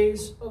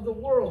ways of the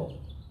world?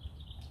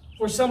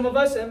 For some of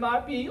us, it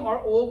might be our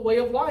old way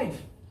of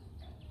life.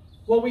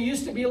 What we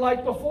used to be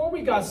like before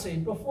we got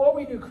saved, before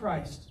we knew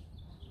Christ.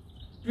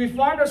 Do we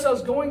find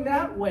ourselves going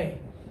that way?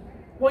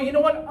 Well, you know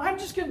what? I'm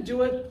just going to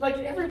do it like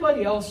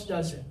everybody else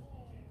does it.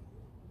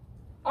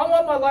 I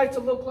want my life to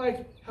look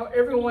like how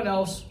everyone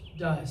else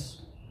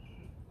does.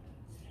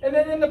 And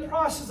then in the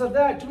process of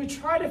that, do we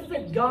try to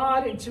fit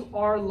God into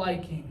our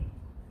liking?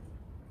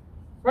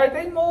 Right?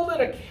 They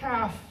molded a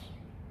calf,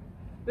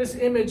 this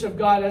image of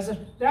God, as if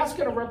that's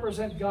going to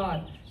represent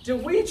God. Do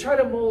we try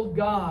to mold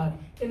God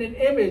in an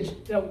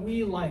image that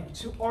we like,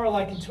 to our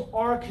liking, to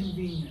our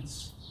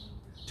convenience,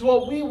 to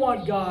what we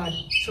want God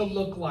to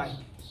look like?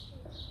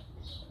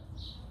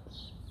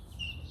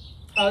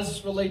 How does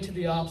this relate to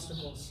the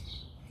obstacles?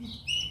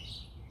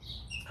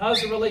 How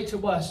does it relate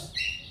to us?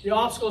 The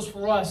obstacles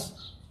for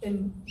us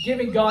in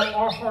giving God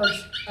our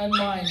hearts and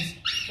minds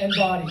and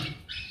body.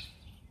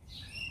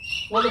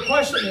 Well, the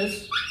question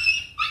is,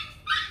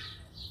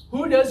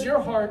 who does your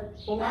heart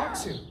belong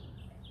to?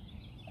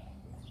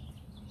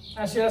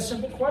 Ask you that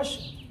simple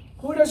question.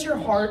 Who does your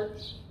heart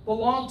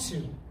belong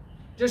to?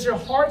 Does your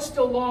heart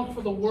still long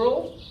for the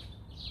world?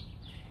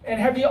 And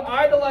have you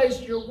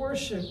idolized your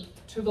worship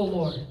to the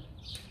Lord?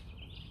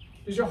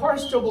 Does your heart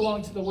still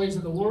belong to the ways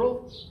of the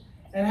world?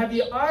 And have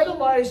you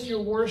idolized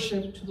your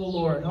worship to the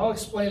Lord? I'll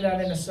explain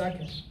that in a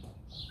second.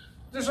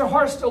 Does your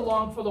heart still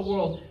long for the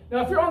world?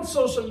 Now, if you're on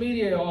social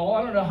media at all,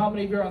 I don't know how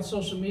many of you are on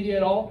social media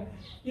at all,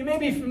 you may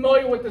be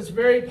familiar with this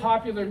very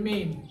popular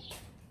meme.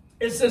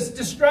 It's this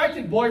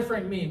distracted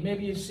boyfriend meme.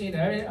 Maybe you've seen it.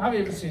 I mean, how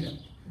many of you have seen it?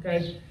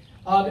 Okay.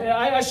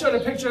 I showed a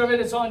picture of it.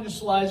 It's on your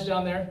slides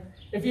down there.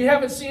 If you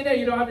haven't seen it,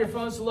 you don't have your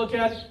phones to look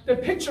at. The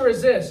picture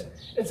is this.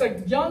 It's a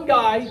young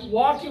guy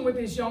walking with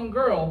this young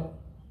girl,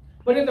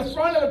 but in the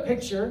front of the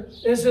picture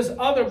is this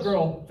other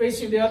girl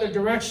facing the other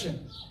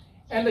direction.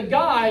 And the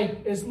guy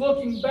is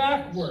looking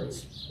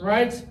backwards,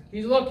 right?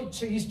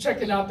 He's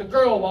checking out the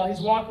girl while he's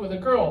walking with the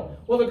girl.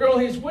 Well, the girl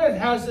he's with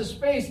has his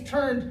face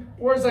turned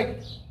where it's like,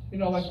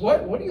 like,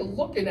 what are you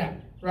looking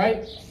at,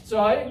 right?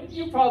 So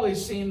you've probably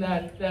seen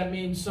that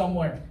meme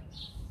somewhere.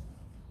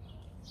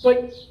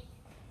 But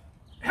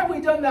have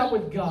we done that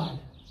with God?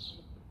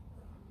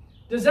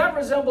 Does that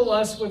resemble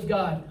us with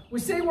God? We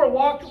say we're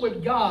walking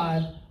with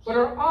God, but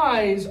our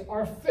eyes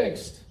are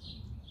fixed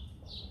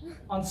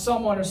on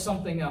someone or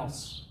something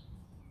else.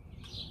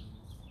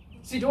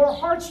 See, do our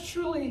hearts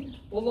truly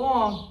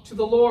belong to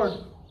the Lord?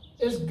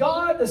 Is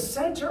God the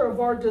center of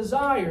our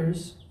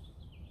desires,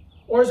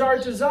 or is our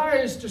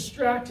desires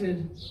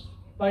distracted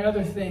by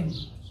other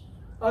things,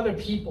 other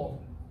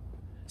people?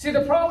 See,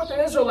 the problem with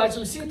the Israelites,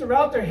 we see it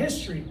throughout their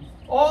history,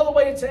 all the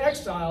way into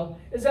exile,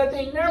 is that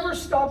they never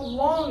stopped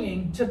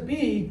longing to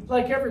be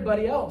like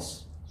everybody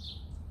else.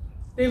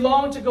 They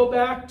longed to go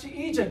back to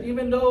Egypt,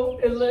 even though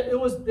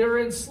they were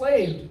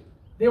enslaved.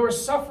 They were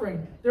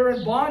suffering. They were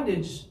in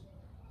bondage.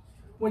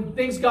 When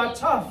things got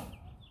tough,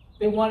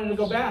 they wanted to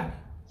go back.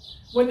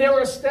 When they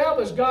were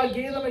established, God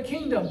gave them a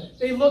kingdom.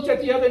 They looked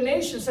at the other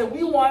nations and said,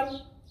 we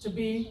want to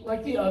be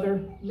like the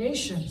other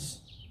nations.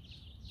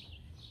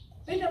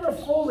 They never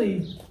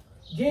fully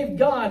gave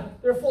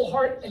God their full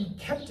heart and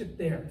kept it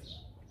there.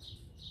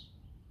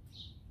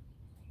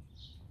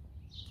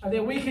 I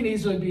think we can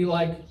easily be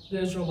like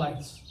the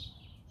Israelites.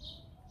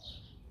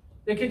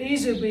 It could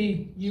easily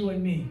be you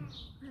and me.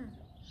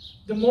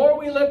 The more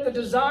we let the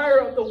desire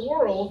of the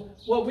world,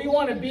 what we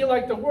want to be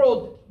like the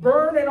world,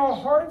 burn in our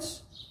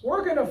hearts,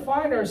 we're going to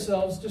find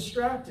ourselves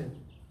distracted.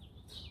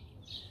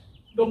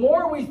 The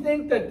more we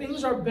think that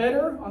things are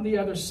better on the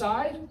other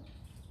side,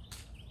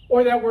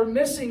 or that we're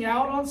missing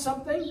out on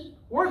something,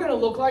 we're going to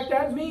look like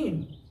that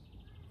meme.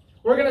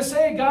 We're going to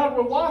say, God,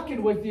 we're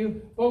walking with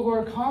you, but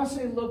we're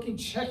constantly looking,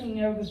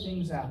 checking other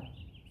things out.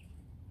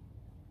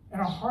 And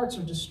our hearts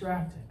are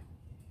distracted.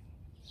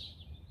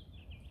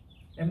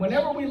 And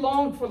whenever we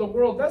long for the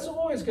world, that's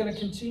always going to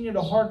continue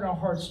to harden our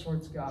hearts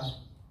towards God.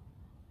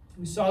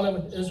 We saw that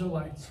with the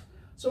Israelites.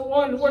 So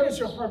one, where does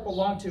your heart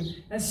belong to?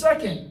 And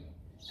second,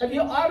 have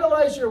you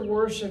idolized your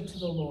worship to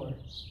the Lord?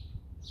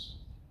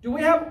 Do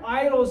we have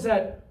idols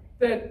that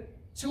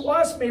to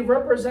us may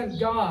represent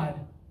God,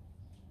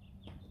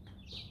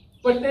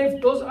 but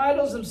those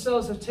idols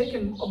themselves have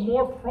taken a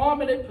more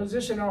prominent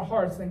position in our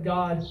hearts than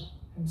God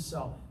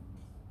himself?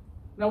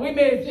 Now we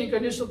may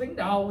initially think,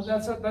 no,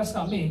 that's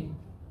not me.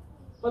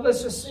 But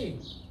let's just see.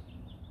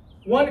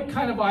 One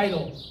kind of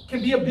idol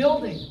can be a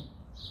building.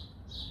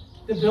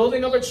 The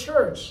building of a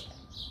church.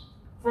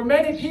 For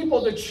many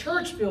people, the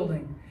church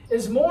building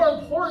is more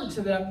important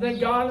to them than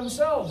God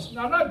themselves.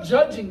 Now, I'm not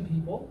judging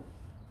people.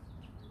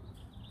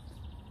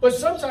 But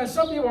sometimes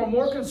some people are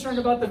more concerned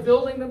about the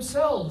building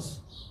themselves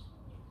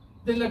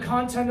than the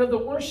content of the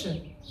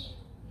worship.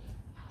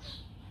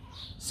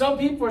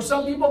 For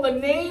some people, the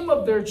name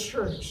of their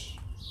church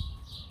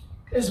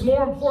is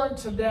more important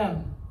to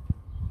them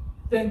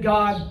than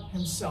God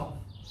himself.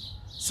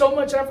 So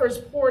much effort is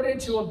poured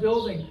into a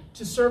building,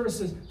 to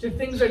services, to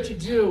things that you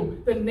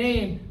do, the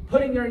name,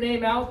 putting your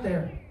name out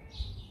there.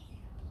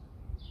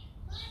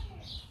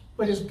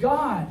 but is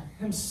God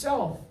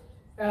himself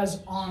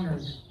as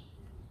honored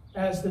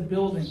as the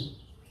building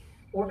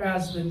or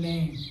as the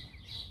name?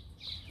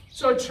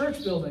 So a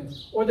church building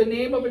or the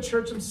name of a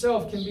church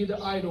himself can be the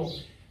idol.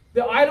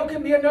 The idol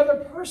can be another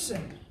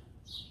person.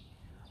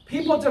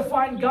 People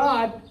define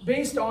God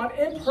based on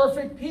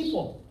imperfect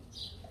people.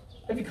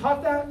 Have you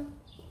caught that?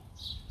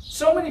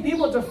 So many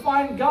people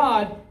define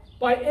God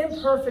by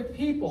imperfect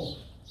people.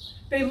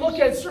 They look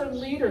at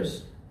certain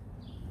leaders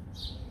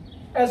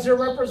as their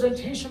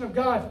representation of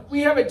God.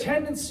 We have a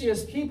tendency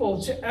as people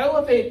to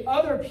elevate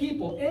other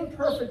people,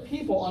 imperfect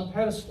people, on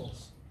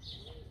pedestals.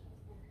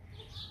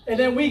 And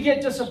then we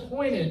get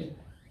disappointed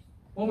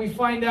when we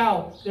find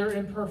out they're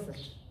imperfect.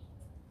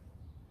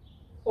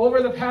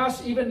 Over the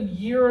past even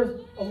year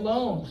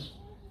alone,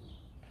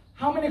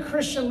 how many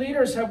Christian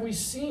leaders have we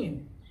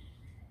seen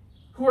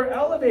who are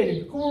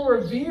elevated, who are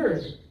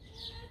revered,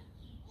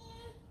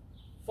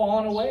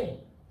 fallen away?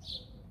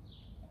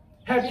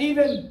 Have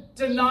even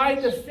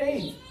denied the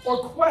faith or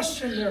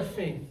questioned their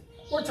faith.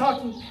 We're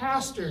talking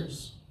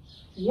pastors,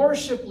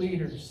 worship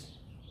leaders,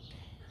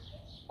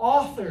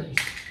 authors.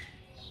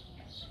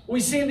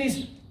 We've seen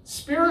these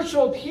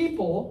spiritual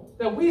people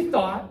that we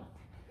thought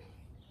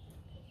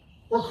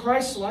were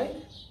Christ-like,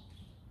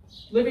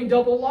 living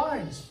double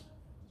lives.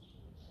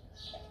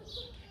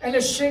 And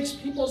it shakes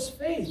people's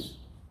faith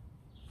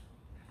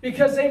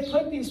because they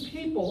put these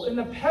people in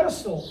the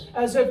pedestal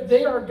as if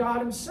they are God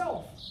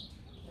himself,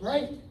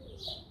 right?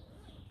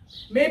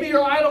 Maybe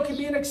your idol can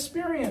be an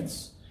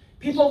experience.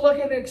 People look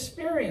at an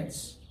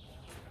experience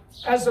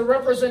as the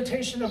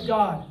representation of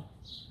God.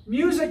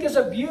 Music is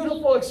a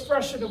beautiful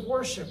expression of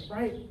worship,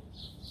 right?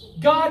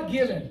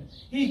 God-given.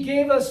 He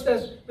gave us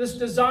this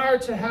desire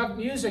to have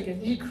music,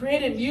 and he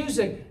created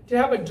music to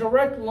have a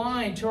direct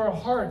line to our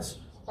hearts,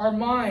 our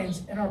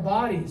minds, and our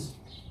bodies.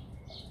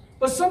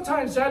 But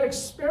sometimes that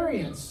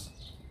experience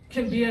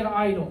can be an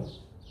idol,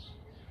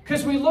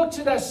 because we look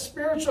to that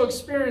spiritual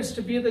experience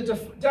to be the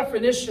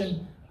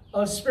definition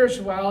of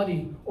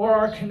spirituality or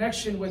our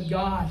connection with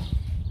God.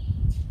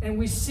 And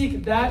we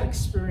seek that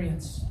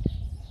experience.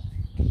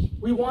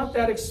 We want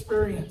that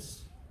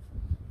experience.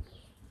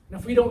 And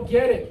if we don't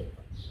get it,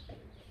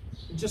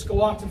 we just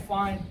go off to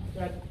find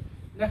that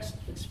next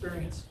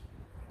experience.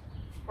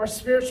 Our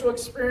spiritual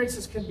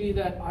experiences can be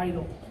that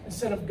idol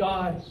instead of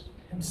God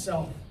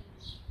himself.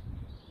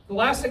 The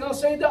last thing I'll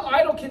say, the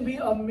idol can be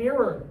a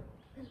mirror.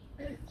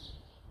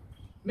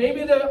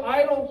 Maybe the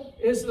idol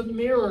is the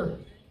mirror.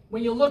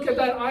 When you look at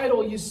that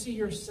idol, you see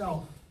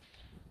yourself.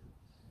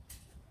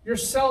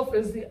 Yourself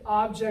is the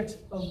object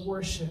of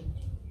worship.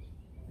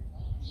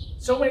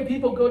 So many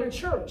people go to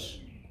church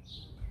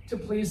to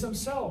please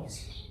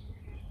themselves,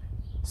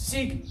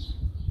 seek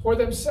for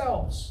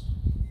themselves.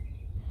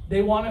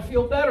 They want to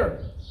feel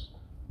better.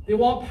 They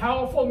want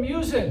powerful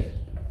music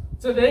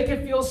so they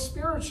can feel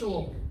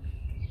spiritual.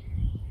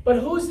 But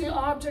who's the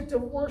object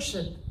of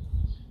worship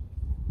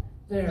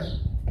there?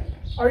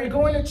 Are you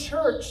going to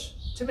church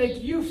to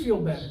make you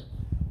feel better?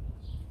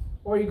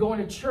 Or are you going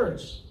to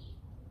church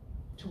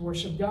to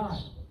worship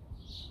God?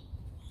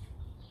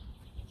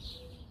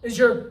 Is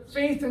your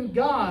faith in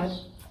God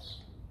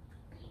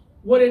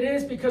what it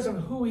is because of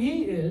who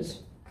he is?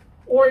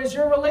 Or is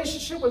your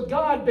relationship with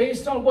God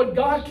based on what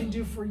God can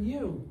do for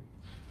you?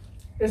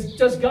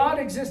 Does God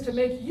exist to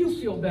make you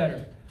feel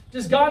better?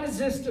 Does God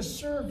exist to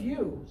serve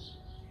you?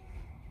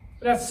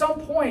 But at some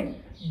point,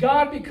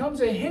 God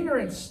becomes a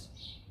hindrance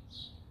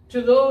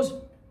to those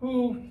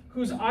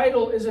whose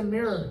idol is a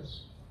mirror.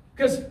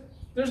 Because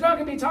there's not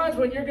going to be times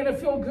when you're going to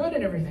feel good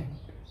and everything.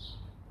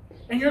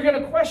 And you're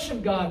going to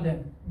question God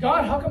then.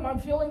 God, how come I'm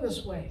feeling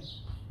this way?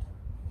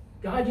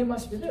 God, you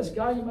must be this.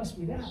 God, you must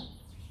be that.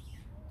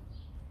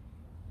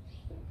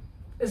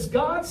 Is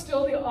God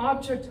still the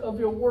object of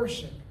your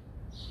worship?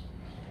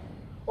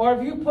 Or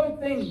have you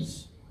put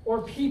things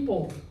or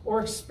people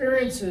or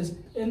experiences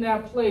in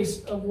that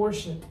place of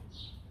worship?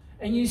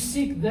 And you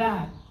seek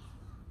that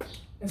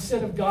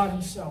instead of God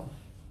himself.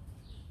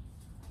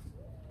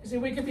 You see,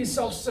 we can be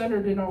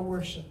self-centered in our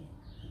worship.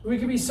 We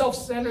can be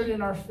self-centered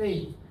in our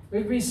faith.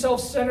 We can be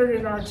self-centered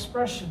in our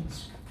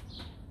expressions.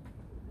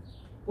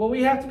 Well,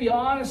 we have to be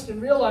honest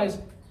and realize,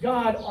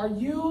 God, are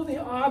you the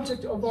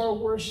object of our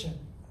worship?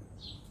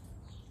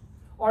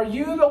 Are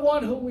you the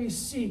one who we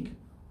seek?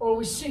 Or are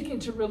we seeking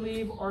to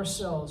relieve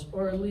ourselves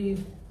or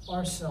relieve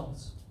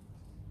ourselves?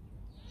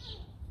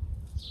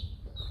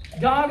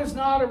 God is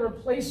not a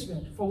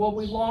replacement for what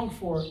we long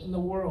for in the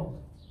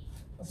world.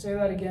 I'll say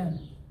that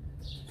again.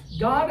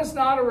 God is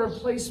not a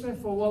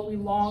replacement for what we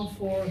long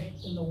for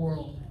in the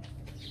world.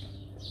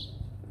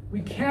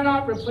 We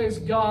cannot replace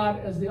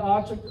God as the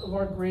object of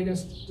our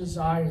greatest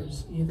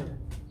desires either.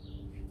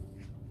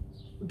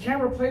 We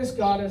can't replace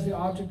God as the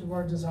object of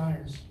our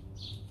desires.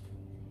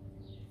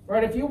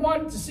 Right? If you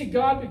want to see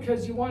God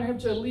because you want him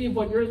to leave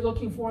what you're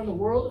looking for in the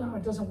world, no,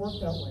 it doesn't work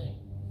that way.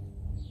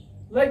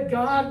 Let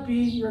God be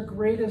your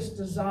greatest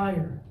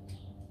desire.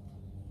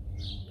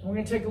 And we're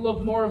going to take a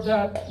look more of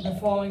that in the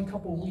following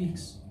couple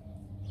weeks.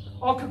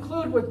 I'll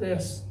conclude with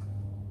this.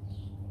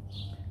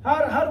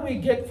 How do we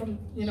get from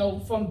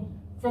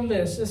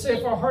this? Let's say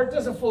if our heart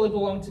doesn't fully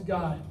belong to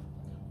God,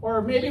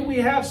 or maybe we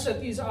have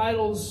set these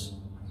idols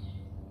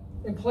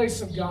in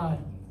place of God.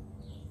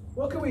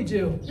 What can we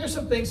do? Here's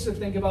some things to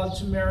think about,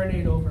 to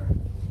marinate over.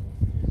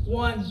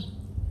 1,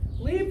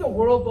 leave the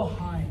world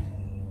behind.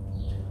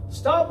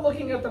 Stop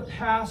looking at the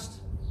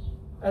past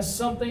as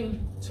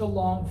something to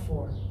long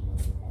for.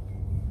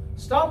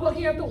 Stop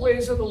looking at the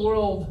ways of the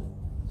world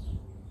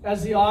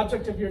as the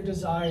object of your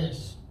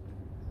desires,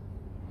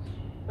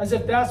 as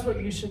if that's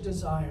what you should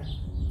desire.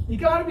 You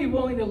got to be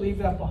willing to leave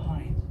that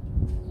behind.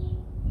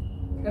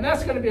 And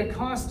that's going to be a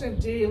constant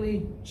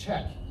daily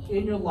check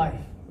in your life,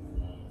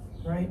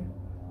 right?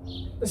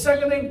 The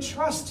second thing,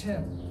 trust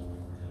him.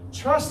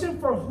 Trust him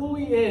for who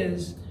he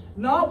is,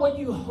 not what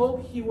you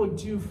hope he will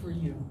do for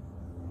you.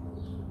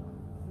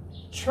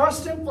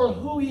 Trust him for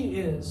who he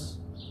is,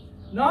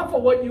 not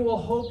for what you will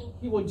hope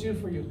he will do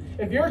for you.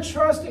 If your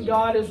trust in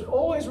God is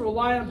always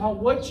relying upon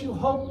what you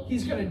hope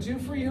he's going to do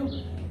for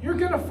you, you're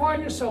going to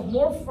find yourself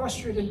more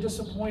frustrated and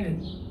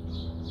disappointed.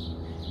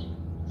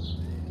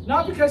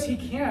 Not because he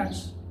can't,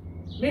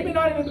 maybe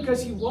not even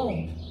because he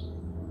won't,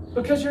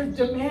 because you're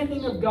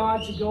demanding of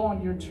God to go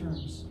on your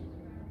terms.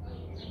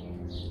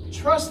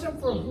 Trust him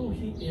for who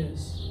he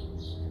is.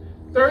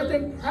 Third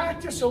thing,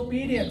 practice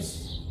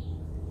obedience.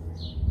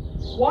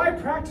 Why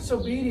practice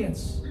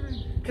obedience?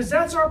 Because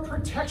that's our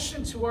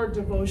protection to our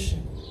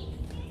devotion.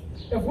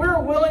 If we're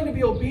willing to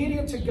be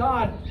obedient to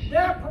God,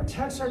 that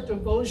protects our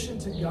devotion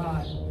to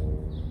God.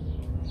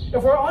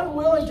 If we're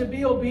unwilling to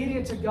be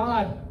obedient to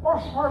God, our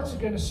hearts are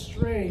going to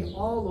stray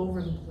all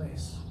over the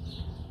place.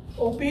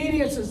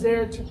 Obedience is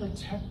there to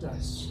protect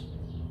us.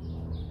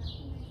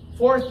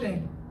 Fourth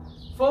thing,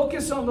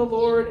 focus on the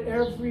Lord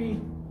every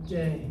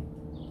day.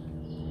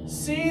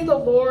 See the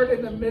Lord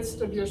in the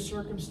midst of your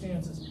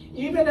circumstances,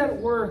 even at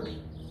work,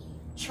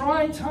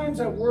 trying times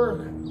at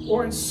work,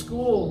 or in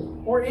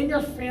school, or in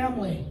your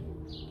family.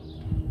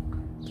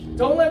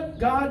 Don't let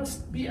God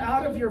be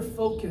out of your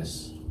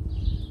focus.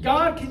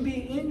 God can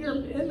be in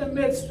the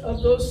midst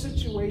of those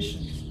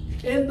situations,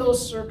 in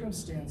those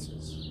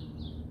circumstances.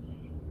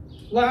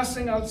 Last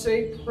thing I would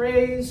say,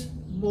 praise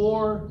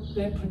more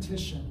than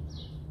petition.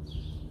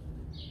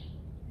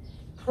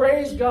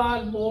 Praise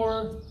God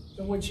more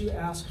than what you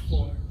ask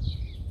for.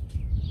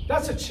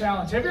 That's a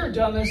challenge. Have you ever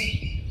done this?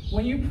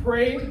 When you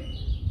prayed,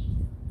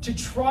 to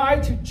try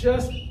to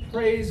just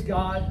praise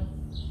God,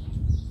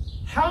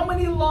 how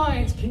many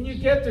lines can you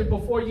get through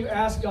before you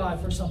ask God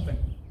for something?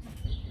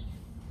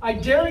 I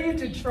dare you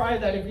to try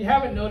that if you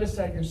haven't noticed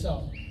that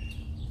yourself.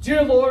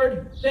 Dear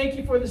Lord, thank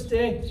you for this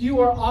day. You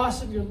are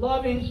awesome. You're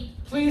loving.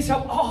 Please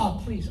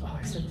help. Please.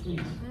 I said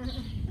please.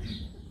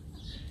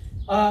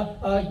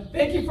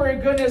 Thank you for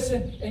your goodness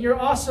and you're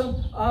awesome.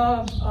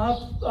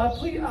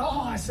 Please.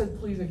 I said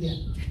please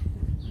again.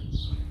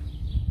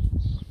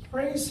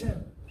 Praise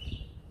him.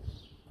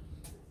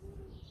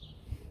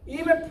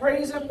 Even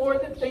praise him more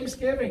than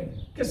Thanksgiving.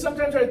 Because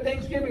sometimes our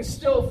Thanksgiving is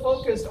still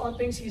focused on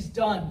things he's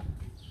done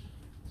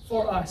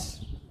for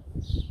us.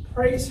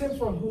 Praise him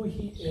for who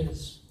he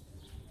is.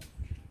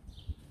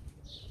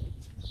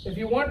 If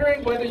you're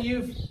wondering whether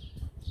you've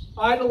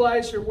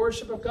idolized your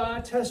worship of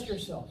God, test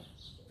yourself.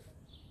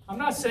 I'm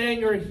not saying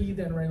you're a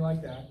heathen or anything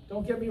like that.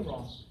 Don't get me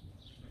wrong.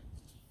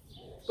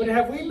 But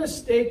have we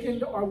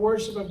mistaken our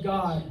worship of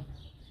God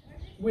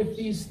with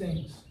these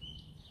things?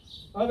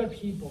 Other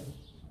people,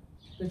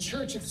 the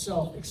church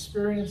itself,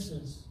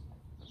 experiences.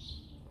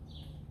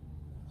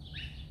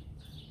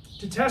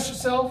 To test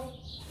yourself,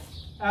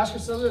 ask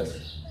yourself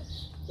this.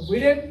 If we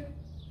didn't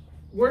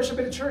worship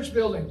in a church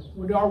building,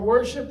 would our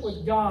worship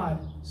with God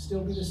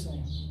still be the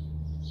same?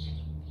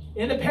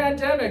 In the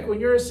pandemic, when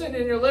you're sitting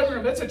in your living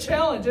room, it's a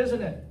challenge,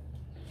 isn't it?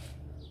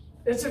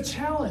 It's a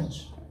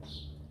challenge.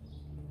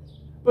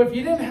 But if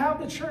you didn't have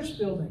the church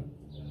building,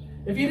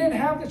 if you didn't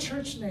have the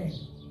church name,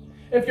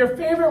 if your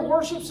favorite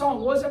worship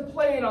song wasn't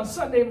played on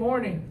Sunday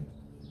morning,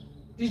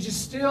 did you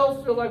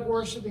still feel like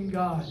worshiping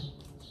God?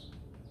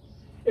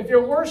 If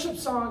your worship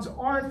songs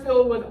aren't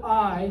filled with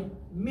I,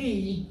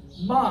 me,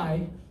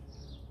 my,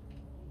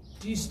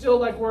 do you still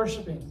like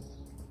worshiping?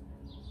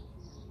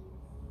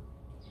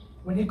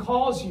 When he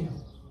calls you,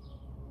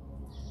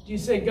 do you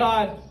say,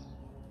 God,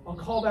 I'll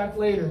call back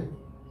later?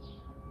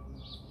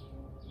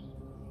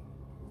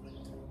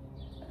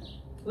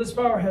 Let's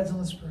bow our heads and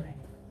let's pray.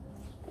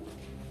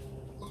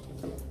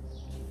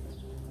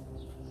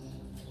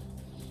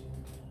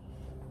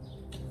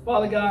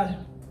 Father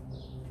God,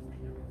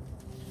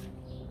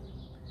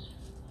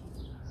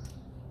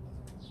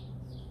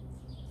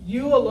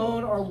 you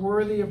alone are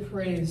worthy of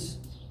praise.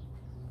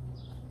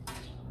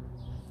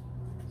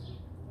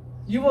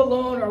 You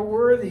alone are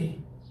worthy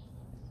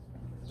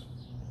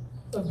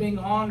of being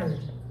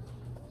honored.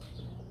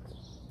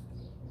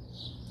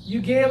 You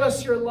gave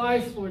us your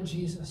life, Lord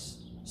Jesus,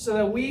 so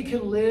that we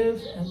can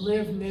live and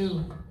live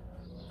new.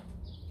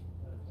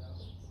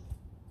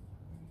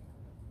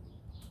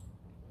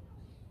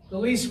 The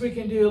least we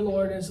can do,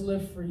 Lord, is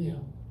live for you.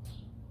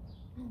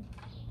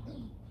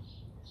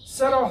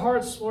 Set our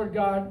hearts, Lord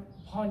God,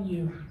 upon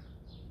you.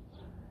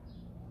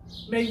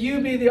 May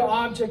you be the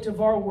object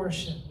of our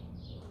worship,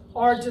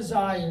 our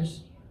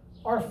desires,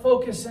 our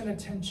focus and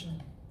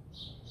attention.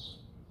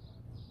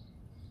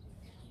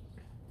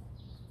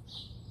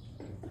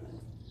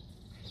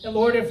 And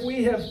Lord, if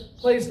we have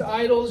placed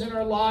idols in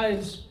our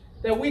lives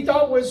that we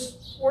thought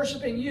was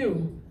worshiping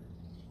you,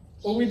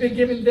 or we've been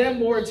giving them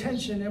more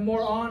attention and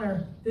more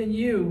honor than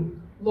you,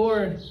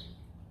 Lord,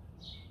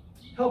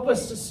 help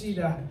us to see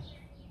that.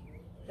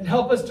 And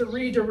help us to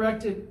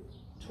redirect it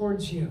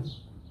towards you.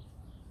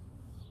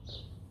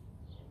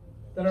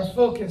 That our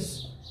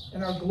focus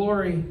and our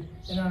glory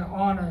and our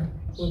honor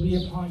will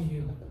be upon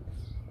you.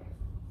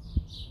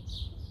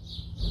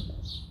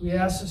 We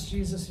ask this,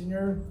 Jesus, in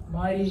your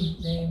mighty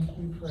name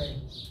we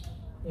pray.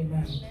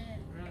 Amen.